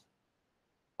use?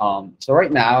 So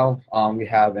right now we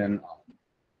have an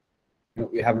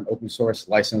open source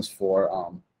license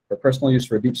for personal use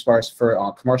for DeepSparse.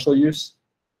 For commercial use,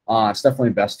 it's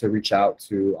definitely best to reach out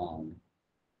to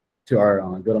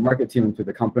our go-to-market team and to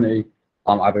the company,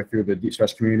 either through the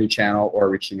DeepSparse community channel or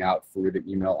reaching out through the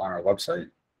email on our website.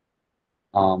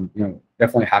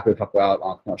 Definitely happy to talk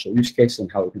about commercial use case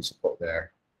and how we can support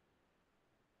there.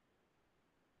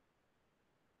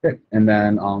 Okay, and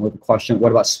then with the question,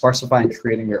 what about Sparsify and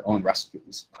creating your own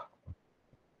recipes?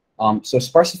 So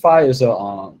Sparsify is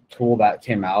a tool that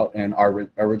came out in our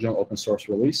original open source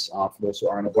release. For those who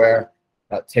aren't aware,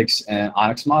 that takes an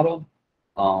ONNX model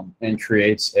and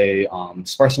creates a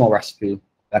SparseML recipe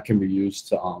that can be used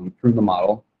to improve the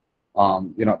model.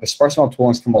 The SparseML tool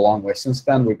has come a long way since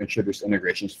then. We've introduced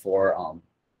integrations for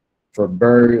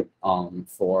BERT,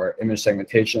 for image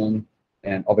segmentation,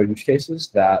 and other use cases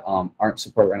that aren't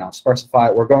supported right now.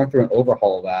 Sparsify, we're going through an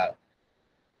overhaul of that.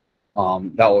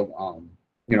 That will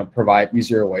provide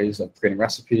easier ways of creating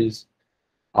recipes.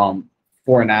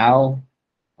 For now,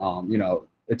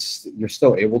 you're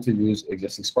still able to use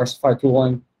existing Sparsify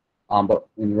tooling, but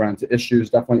when you run into issues,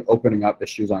 definitely opening up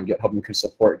issues on GitHub, you can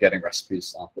support getting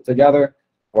recipes put together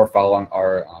or following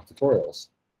our tutorials.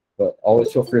 But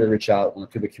always feel free to reach out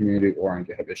to the community or on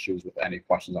GitHub issues with any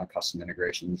questions on custom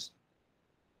integrations.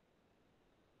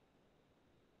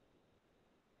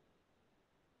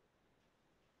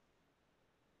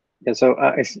 Yeah, so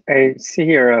I see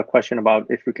here a question about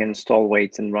if we can install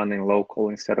weights and running local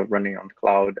instead of running on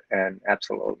cloud, and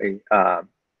absolutely.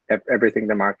 Everything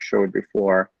that Mark showed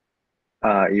before,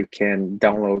 you can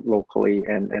download locally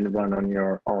and run on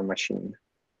your own machine.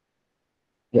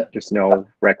 Yeah. Just no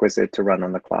requisite to run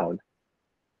on the cloud.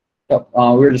 Yep.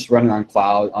 We're just running on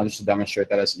cloud just to demonstrate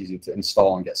that it's easy to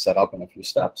install and get set up in a few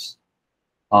steps.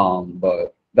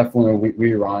 But definitely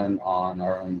we run on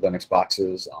our own Linux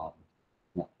boxes.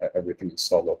 Everything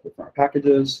installed locally from our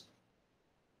packages.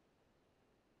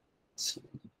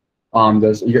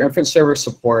 Does your inference server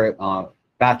support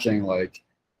batching like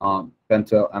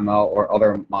Bento ML or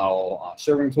other model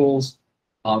serving tools?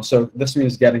 So this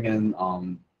means getting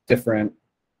in different,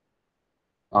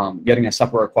 getting a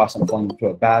separate request and pulling into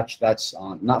a batch. That's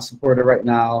not supported right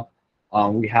now.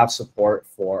 We have support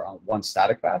for one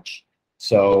static batch.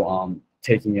 So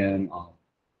taking in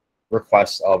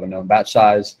requests of a known batch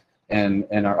size, and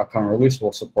in our upcoming release,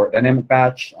 we'll support dynamic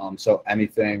batch. So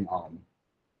anything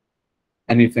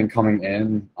coming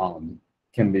in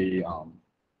can be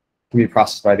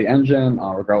processed by the engine,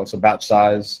 regardless of batch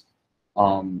size.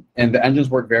 And the engines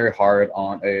work very hard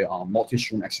on a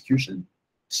multi-stream execution.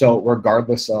 So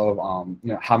regardless of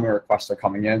how many requests are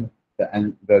coming in,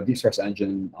 the DeepSparse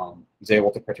engine is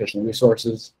able to partition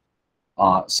resources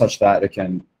such that it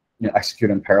can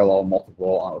execute in parallel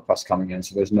multiple requests coming in.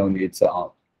 So there's no need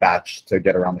to batch to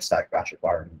get around the static batch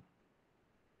requirement.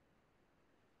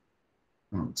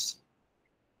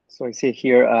 So I see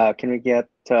here, can we get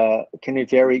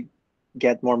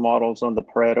more models on the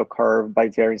Pareto curve by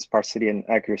varying sparsity and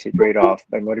accuracy trade-off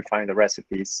by modifying the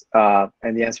recipes?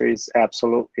 And the answer is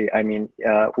absolutely. I mean,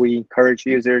 we encourage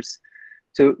users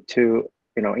to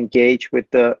engage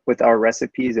with our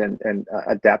recipes and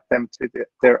adapt them to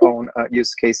their own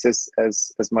use cases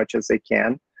as much as they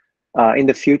can. In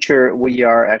the future, we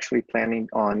are actually planning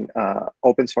on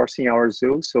open sourcing our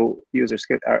zoo, so users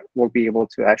will be able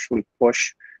to actually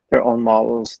push their own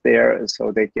models there,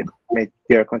 so they can make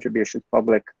their contributions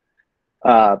public.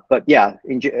 But yeah,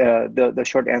 the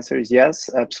short answer is yes,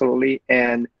 absolutely.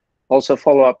 And also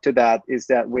follow up to that is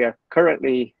that we are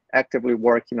currently actively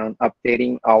working on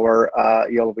updating our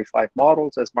YOLO v5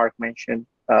 models, as Mark mentioned,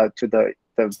 to the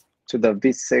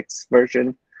v6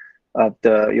 version of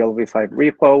the YOLO v5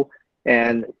 repo.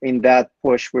 And in that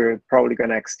push, we're probably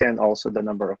going to extend also the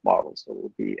number of models that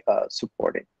we'll be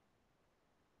supporting.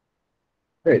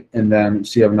 Great. And then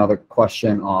so you have another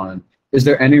question on, is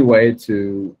there any way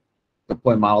to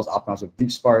deploy models optimized with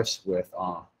DeepSparse with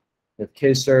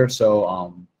Kserve?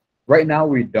 So right now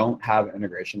we don't have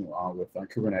integration with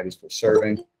Kubernetes for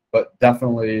serving, but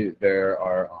definitely there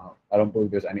are, I don't believe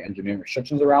there's any engineering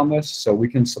restrictions around this. So we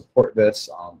can support this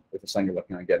if it's something you're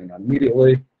looking at getting on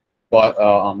immediately. But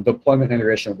deployment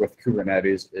integration with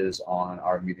Kubernetes is on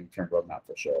our medium-term roadmap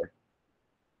for sure.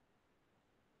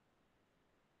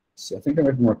 So I think I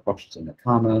have more questions in the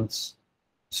comments.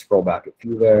 Scroll back a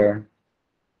few there.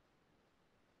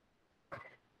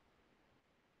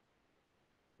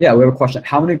 Yeah, we have a question.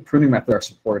 How many pruning methods are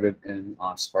supported in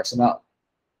SparseML?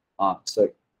 It's a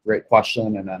great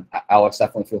question. And then Alex,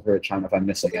 definitely feel free to chime in if I'm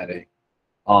missing any.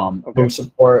 Okay. We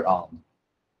support,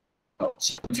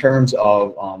 so in terms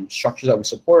of structures that we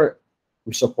support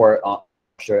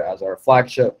structure as our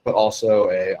flagship, but also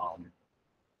a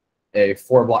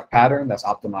 4-block pattern that's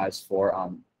optimized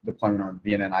for deployment on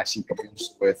VNN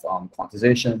ICPUs with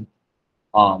quantization.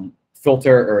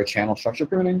 Filter or channel structure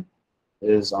pruning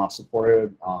is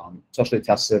supported, especially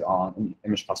tested on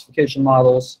image classification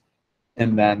models.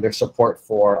 And then there's support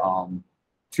for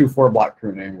 2 4-block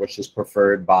pruning, which is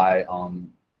preferred by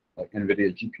like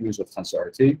NVIDIA GPUs with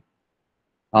TensorRT.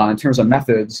 In terms of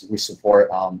methods, we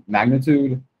support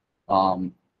magnitude,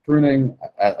 pruning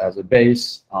as a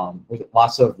base, with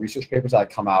lots of research papers that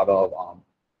come out of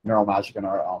Neural Magic and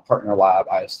our partner lab,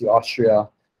 ISD Austria,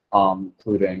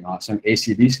 including some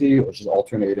ACDC, which is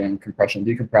alternating compression,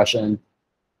 decompression,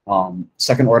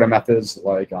 second order methods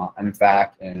like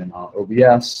MFAC and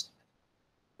OBS,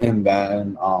 and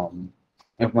then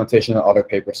implementation of other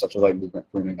papers such as like movement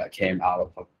pruning that came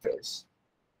out of phase.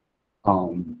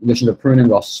 In addition to pruning,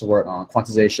 we also support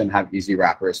quantization, have easy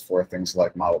wrappers for things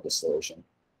like model distillation.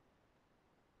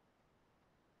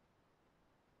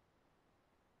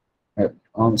 Right.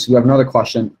 So we have another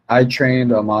question. I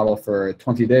trained a model for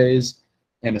 20 days,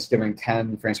 and it's giving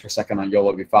 10 frames per second on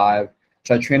YOLO v5.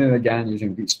 Should I train it again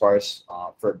using DeepSparse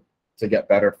to get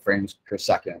better frames per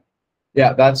second?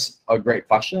 Yeah, that's a great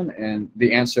question, and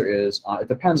the answer is it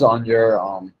depends on your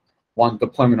one,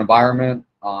 deployment environment,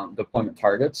 deployment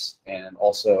targets, and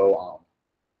also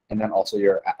and then also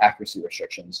your accuracy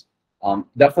restrictions.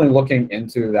 Definitely looking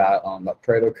into that, that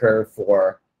Pareto curve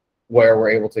for where we're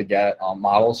able to get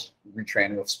models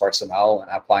retraining with SparseML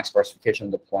and applying sparsification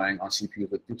and deploying on CPUs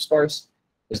with DeepSparse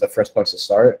is the first place to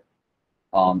start.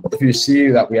 If you see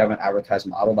that we have an advertised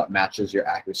model that matches your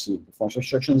accuracy and performance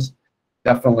restrictions,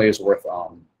 definitely is worth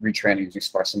retraining using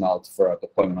SparseML for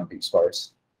deployment on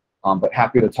DeepSparse. But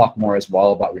happy to talk more as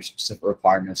well about your specific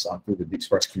requirements through the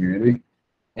DeepSparse community.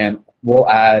 And we'll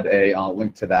add a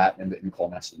link to that in the in-call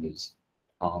messages.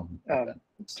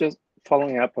 Just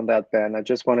following up on that, Ben, I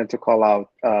just wanted to call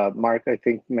out, Mark, I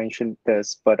think mentioned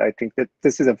this, but I think that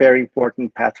this is a very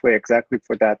important pathway exactly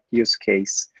for that use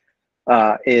case,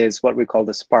 is what we call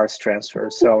the sparse transfer.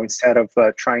 So instead of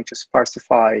trying to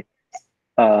sparsify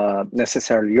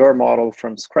necessarily your model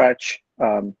from scratch,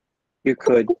 you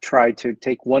could try to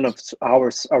take one of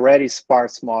our already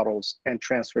sparse models and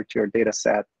transfer to your data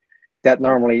set. That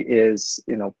normally is,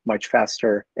 much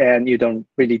faster, and you don't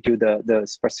really do the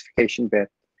sparsification bit.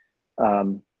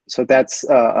 So that's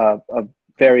a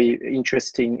very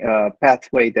interesting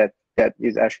pathway that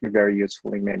is actually very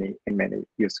useful in many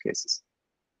use cases.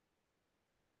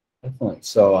 Definitely.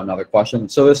 So another question.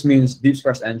 So this means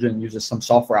DeepSparse Engine uses some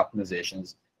software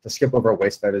optimizations to skip over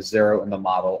weights that is 0 in the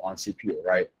model on CPU,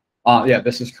 right? Yeah,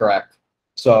 this is correct.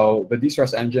 So the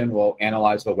DeepSparse Engine will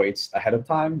analyze the weights ahead of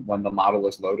time when the model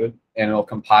is loaded, and it'll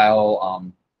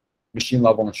compile machine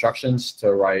level instructions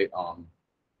to write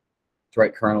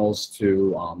kernels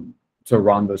to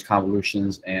run those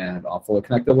convolutions and fully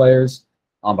connected layers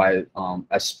by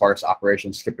as sparse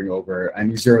operations, skipping over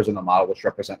any zeros in the model, which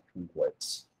represent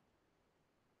weights.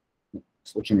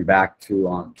 Switching back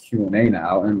to Q&A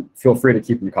now, and feel free to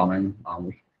keep them coming.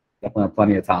 We definitely have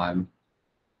plenty of time.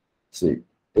 Let's see.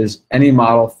 Is any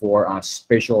model for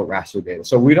spatial raster data?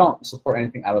 So we don't support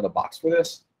anything out of the box for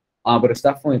this, but it's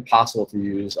definitely possible to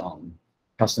use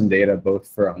custom data both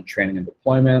for training and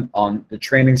deployment. On the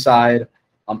training side,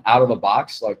 out of the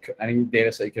box, like any data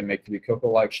set you can make to be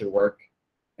Cocoa-like should work.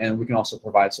 And we can also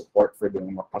provide support for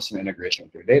doing more custom integration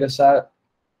with your data set.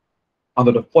 On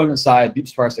the deployment side,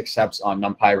 DeepSparse accepts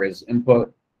NumPy arrays as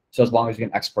input. So as long as you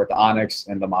can export the ONNX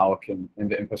and the model and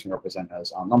the inputs can represent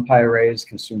as NumPy arrays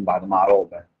consumed by the model,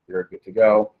 then you're good to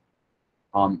go.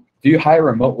 Do you hire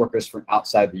remote workers from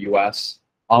outside the US?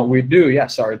 We do,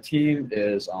 yes. Our team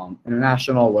is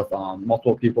international with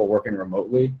multiple people working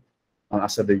remotely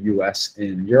outside the US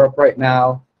in Europe right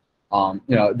now.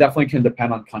 It definitely can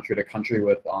depend on country to country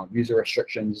with visa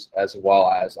restrictions as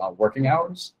well as working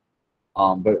hours.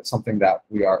 But it's something that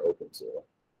we are open to.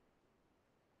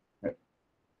 Right.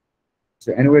 Is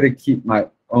there any way to keep my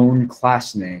own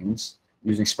class names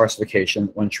using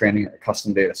sparsification when training a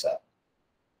custom data set?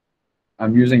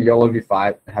 I'm using YOLO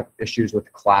v5 and have issues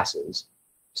with classes.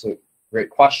 So great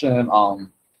question.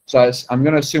 So I'm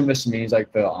going to assume this means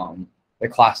like the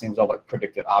class names are like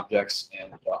predicted objects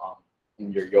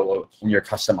in your YOLO, in your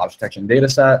custom object detection data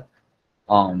set.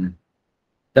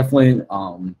 Definitely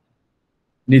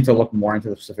need to look more into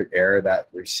the specific error that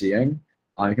we're seeing.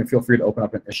 You can feel free to open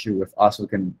up an issue with us. We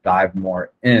can dive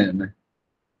more in.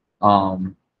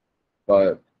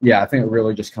 But yeah, I think it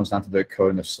really just comes down to the code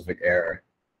and the specific error.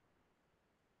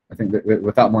 I think that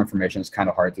without more information, it's kind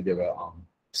of hard to give a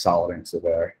solid answer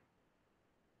there.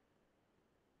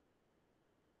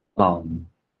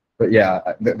 But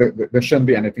yeah, there shouldn't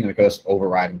be anything that goes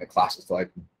overriding the classes to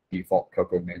like default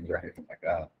Cocoa names or anything like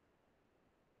that.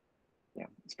 Yeah,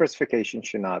 specification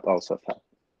should not also affect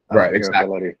right, your exactly.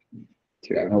 ability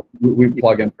to. Yeah, no, we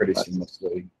plug in pretty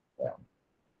seamlessly. Yeah.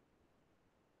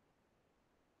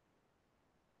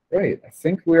 Great. I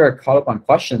think we are caught up on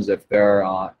questions if there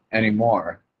are any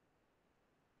more.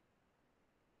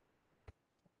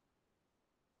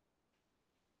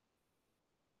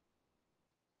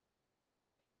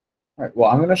 All right.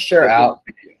 Well, I'm going to share out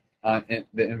the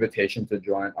invitation to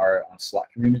join our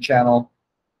Slack community channel,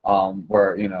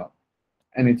 where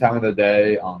any time of the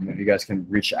day, you guys can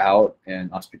reach out and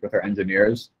speak with our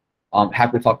engineers.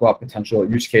 Happy to talk about potential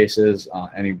use cases,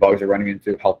 any bugs you're running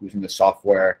into, help using the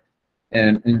software.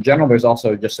 And in general, there's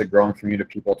also just a growing community of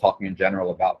people talking in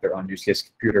general about their own use case,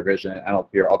 computer vision,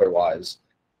 NLP, or otherwise.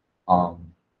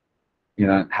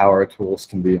 And how our tools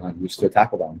can be used to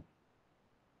tackle them.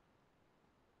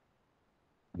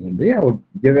 And yeah, we'll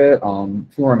give it a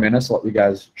few more minutes to let you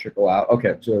guys trickle out.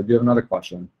 Okay, so do you have another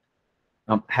question?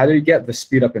 How do you get the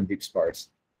speed up in DeepSparse?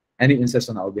 Any insights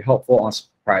on that would be helpful on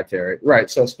proprietary. Right,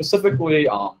 so specifically,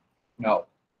 all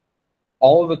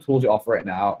of the tools you offer right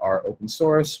now are open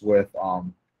source with,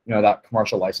 that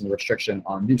commercial license restriction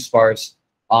on DeepSparse.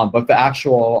 But the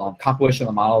actual compilation of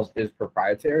the models is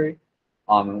proprietary.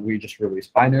 And we just release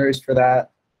binaries for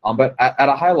that. But at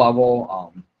a high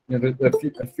level,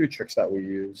 a few tricks that we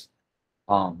use,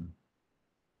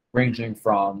 ranging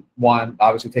from one,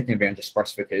 obviously taking advantage of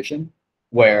sparsification,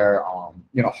 where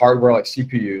hardware like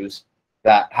CPUs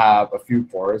that have a few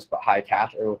cores but high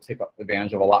cache are able to take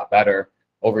advantage of a lot better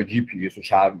over GPUs, which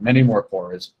have many more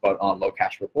cores but low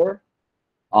cache per core.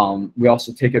 We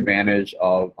also take advantage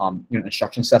of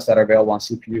instruction sets that are available on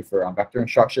CPU for vector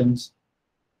instructions,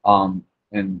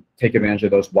 and take advantage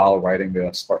of those while writing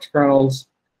the Sparse kernels.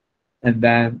 And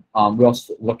then we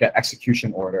also look at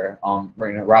execution order.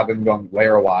 Rather than going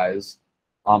layer-wise,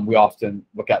 we often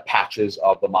look at patches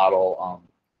of the model,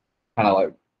 kind of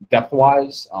like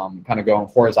depth-wise, kind of going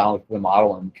horizontally through the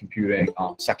model and computing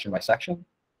section by section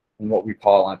in what we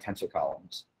call tensor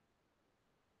columns.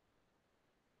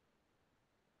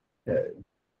 Okay.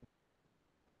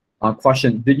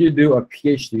 Question: did you do a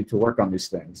PhD to work on these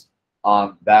things?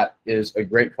 That is a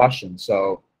great question.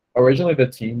 So originally, the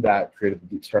team that created the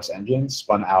DeepSparse Engine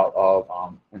spun out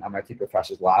of an MIT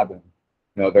professor's lab, and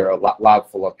they're a lab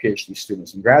full of PhD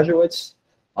students and graduates.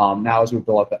 Now, as we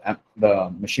build up the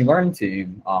machine learning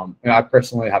team, I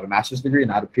personally have a master's degree,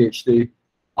 not a PhD,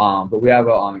 but we have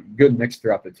a good mix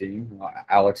throughout the team.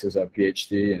 Alex is a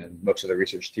PhD, and most of the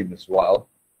research team as well.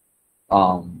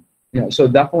 So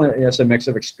definitely it's a mix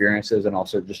of experiences and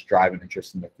also just drive and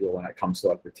interest in the field when it comes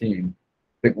to the team.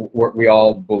 I think we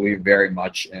all believe very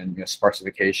much in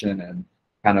sparsification and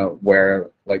kind of where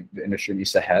the industry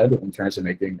needs to head in terms of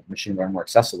making machine learning more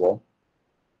accessible.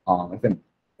 I think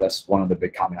that's one of the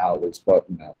big commonalities, but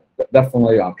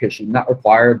definitely PhD not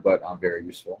required, but very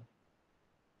useful.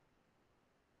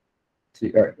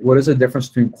 See, all right, what is the difference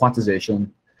between quantization,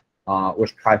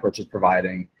 which PyTorch is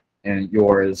providing, and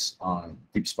yours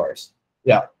DeepSparse?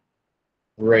 Yeah,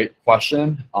 great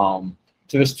question. So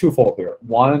there's twofold here.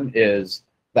 One is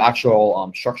the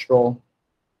actual structural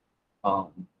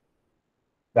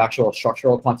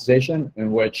quantization,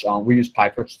 in which we use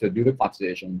PyTorch to do the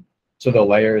quantization. So the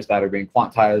layers that are being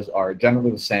quantized are generally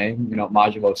the same,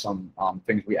 modulo some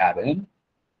things we add in.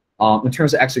 In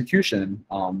terms of execution,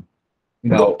 I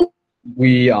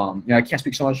can't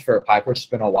speak so much for PyTorch. It's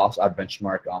been a while, so I've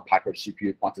benchmarked PyTorch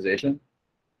CPU quantization.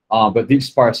 But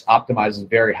DeepSparse optimizes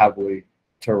very heavily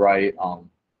to write,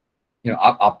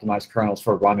 optimized kernels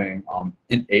for running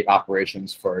int8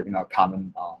 operations for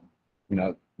common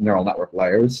neural network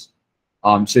layers.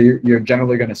 So you're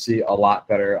generally going to see a lot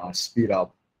better speed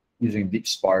up using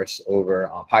DeepSparse over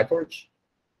PyTorch,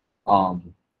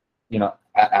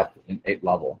 at the int8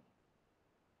 level.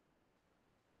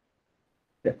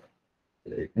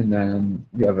 And then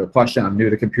you have a question. I'm new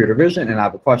to computer vision, and I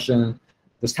have a question.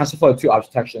 Does TensorFlow 2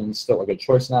 object detection still a good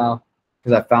choice now?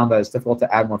 Because I found that it's difficult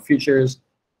to add more features,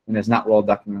 and it's not well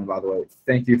documented, by the way.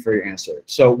 Thank you for your answer.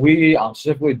 So we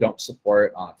specifically don't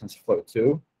support TensorFlow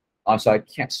 2, so I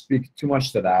can't speak too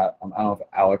much to that. I don't know if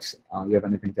Alex, you have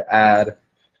anything to add,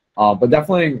 but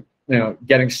definitely,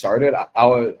 getting started, I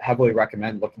would heavily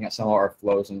recommend looking at some of our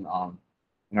flows in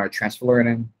our transfer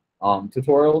learning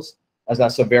tutorials, as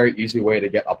that's a very easy way to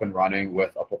get up and running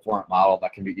with a performant model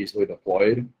that can be easily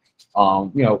deployed,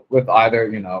 with either,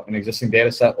 an existing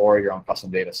data set or your own custom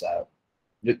data set.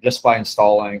 Just by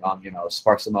installing,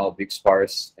 SparseML,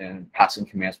 DeepSparse, and passing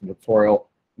commands from the tutorial,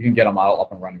 you can get a model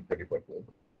up and running pretty quickly.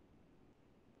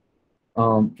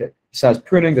 Okay. It says,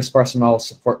 pruning the SparseML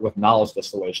support with knowledge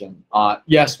distillation.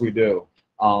 Yes, we do.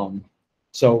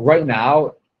 So right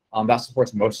now, that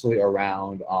support's mostly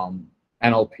around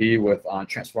NLP with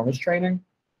transformers training,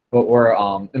 but we're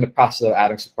in the process of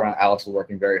adding support. Alex is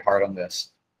working very hard on this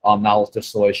knowledge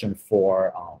distillation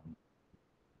for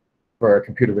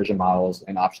computer vision models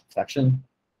and object detection.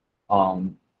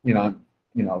 For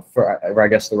I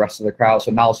guess the rest of the crowd. So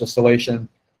knowledge distillation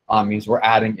means we're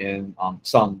adding in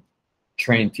some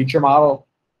trained teacher model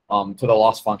to the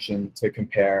loss function to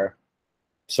compare.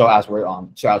 So as we're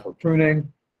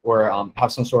pruning, we're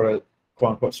have some sort of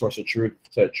quote unquote source of truth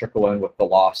to trickle in with the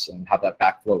loss and have that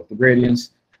backflow with the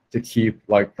gradients to keep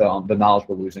the knowledge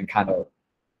we're losing kind of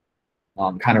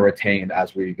retained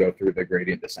as we go through the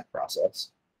gradient descent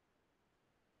process.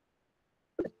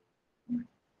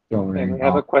 And we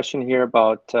have a question here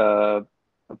about the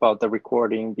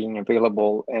recording being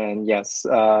available, and yes,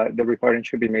 the recording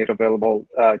should be made available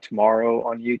tomorrow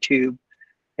on YouTube,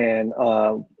 and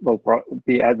we'll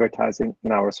be advertising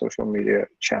in our social media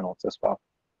channels as well.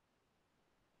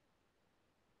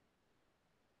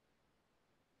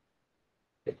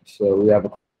 So we have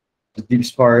a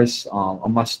DeepSparse, a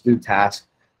must-do task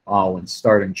when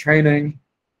starting training.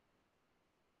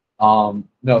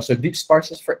 No, so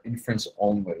DeepSparse is for inference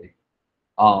only.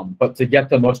 But to get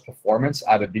the most performance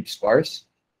out of DeepSparse,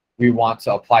 we want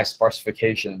to apply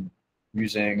sparsification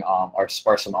using our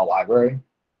SparseML library,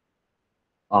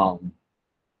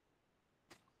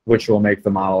 which will make the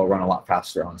model run a lot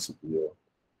faster on CPU.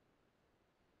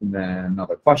 And then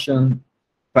another question,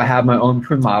 if I have my own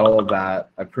prune model that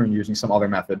I prune using some other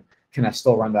method, can I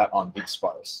still run that on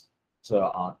DeepSparse?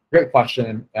 So great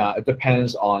question. It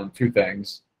depends on two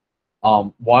things.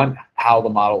 One, how the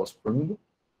model is pruned.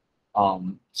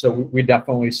 So we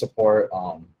definitely support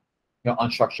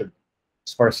unstructured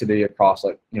sparsity across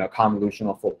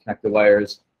convolutional full connected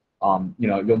layers.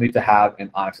 You'll need to have an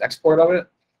ONNX export of it.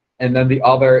 And then the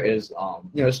other is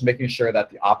just making sure that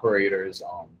the operators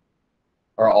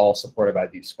are all supported by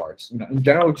DeepSparse. In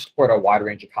general, we support a wide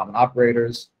range of common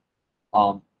operators.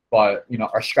 But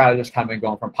our strategy has kind of been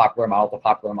going from popular model to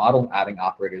popular model and adding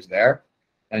operators there.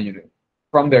 And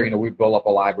from there, we build up a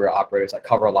library of operators that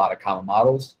cover a lot of common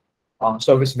models.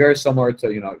 So if it's very similar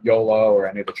to YOLO or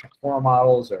any of the transformer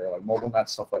models or like MobileNet,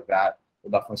 stuff like that,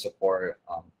 we'll definitely support it.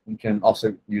 You can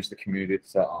also use the community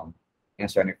to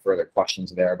answer any further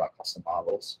questions there about custom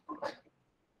models.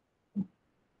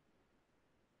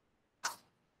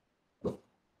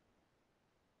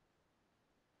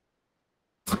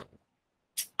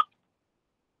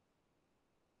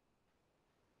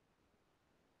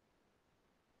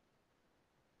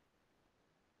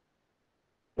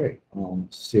 Great.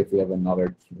 Let's see if we have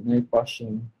another Q&A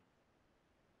question.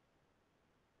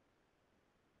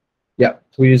 Yeah,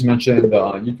 please mention the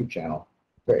YouTube channel.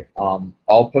 Great.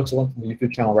 I'll put a link to the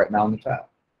YouTube channel right now in the chat.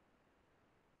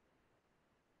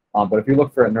 But if you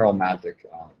look for a Neural Magic,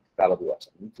 that'll be us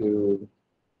on YouTube.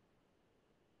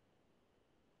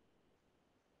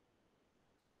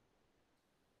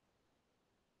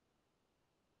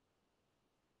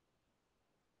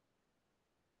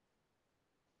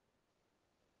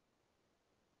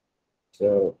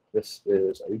 So this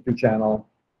is our YouTube channel.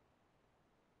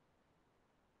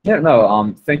 Yeah,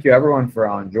 no, thank you everyone for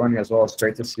joining as well. It's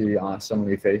great to see so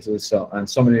many faces, and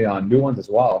so many new ones as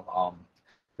well.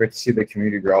 Great to see the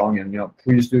community growing, and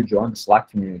please do join the Slack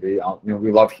community.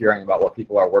 We love hearing about what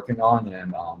people are working on,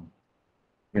 and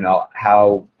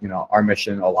how our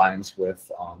mission aligns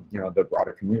with the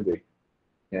broader community.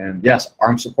 And yes,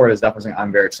 ARM support is definitely something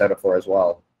I'm very excited for as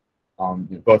well,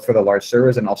 both for the large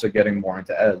servers and also getting more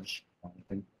into Edge. I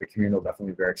think the community will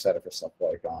definitely be very excited for stuff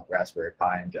like Raspberry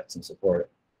Pi and Jetson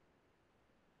support.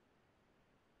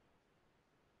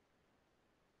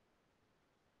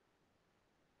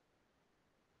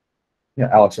 Yeah,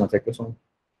 Alex, you want to take this one?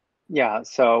 Yeah,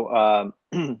 so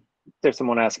there's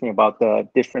someone asking about the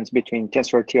difference between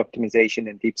TensorRT optimization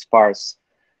and DeepSparse.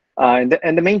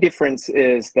 And the main difference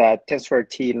is that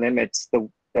TensorRT limits the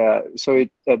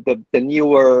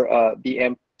newer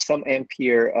some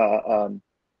Ampere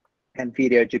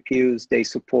NVIDIA GPUs, they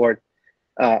support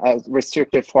a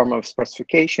restricted form of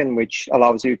sparsification, which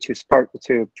allows you to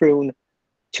prune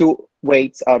 2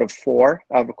 weights out of 4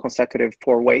 of a consecutive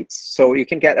 4 weights. So you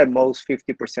can get at most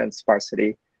 50%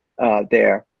 sparsity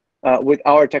there. With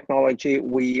our technology,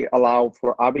 we allow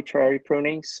for arbitrary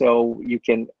pruning, so you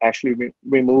can actually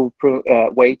remove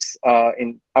weights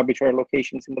in arbitrary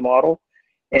locations in the model.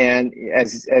 And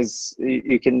as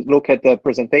you can look at the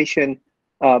presentation,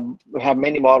 we have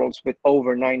many models with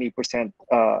over 90%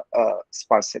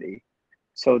 sparsity.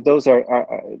 So those are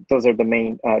the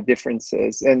main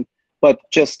differences. But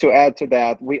just to add to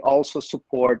that, we also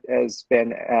support, as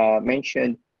Ben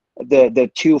mentioned, the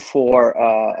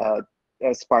 2-4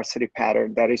 sparsity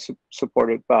pattern that is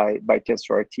supported by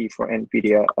TensorRT for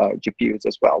NVIDIA GPUs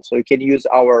as well. So you can use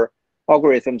our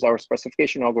algorithms, our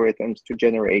sparsification algorithms, to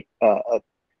generate a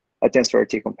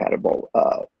TensorRT compatible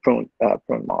prune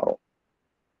model.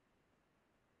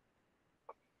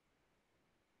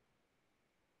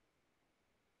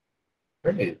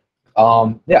 Great.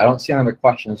 Yeah, I don't see any other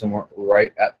questions, and we're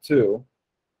right at 2.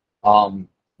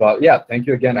 But yeah, thank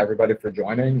you again, everybody, for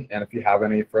joining. And if you have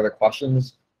any further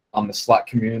questions, the Slack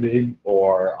community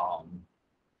or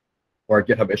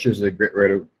GitHub issues is a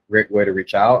great way to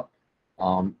reach out.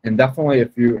 And definitely,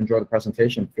 if you enjoy the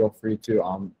presentation, feel free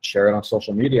to share it on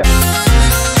social media.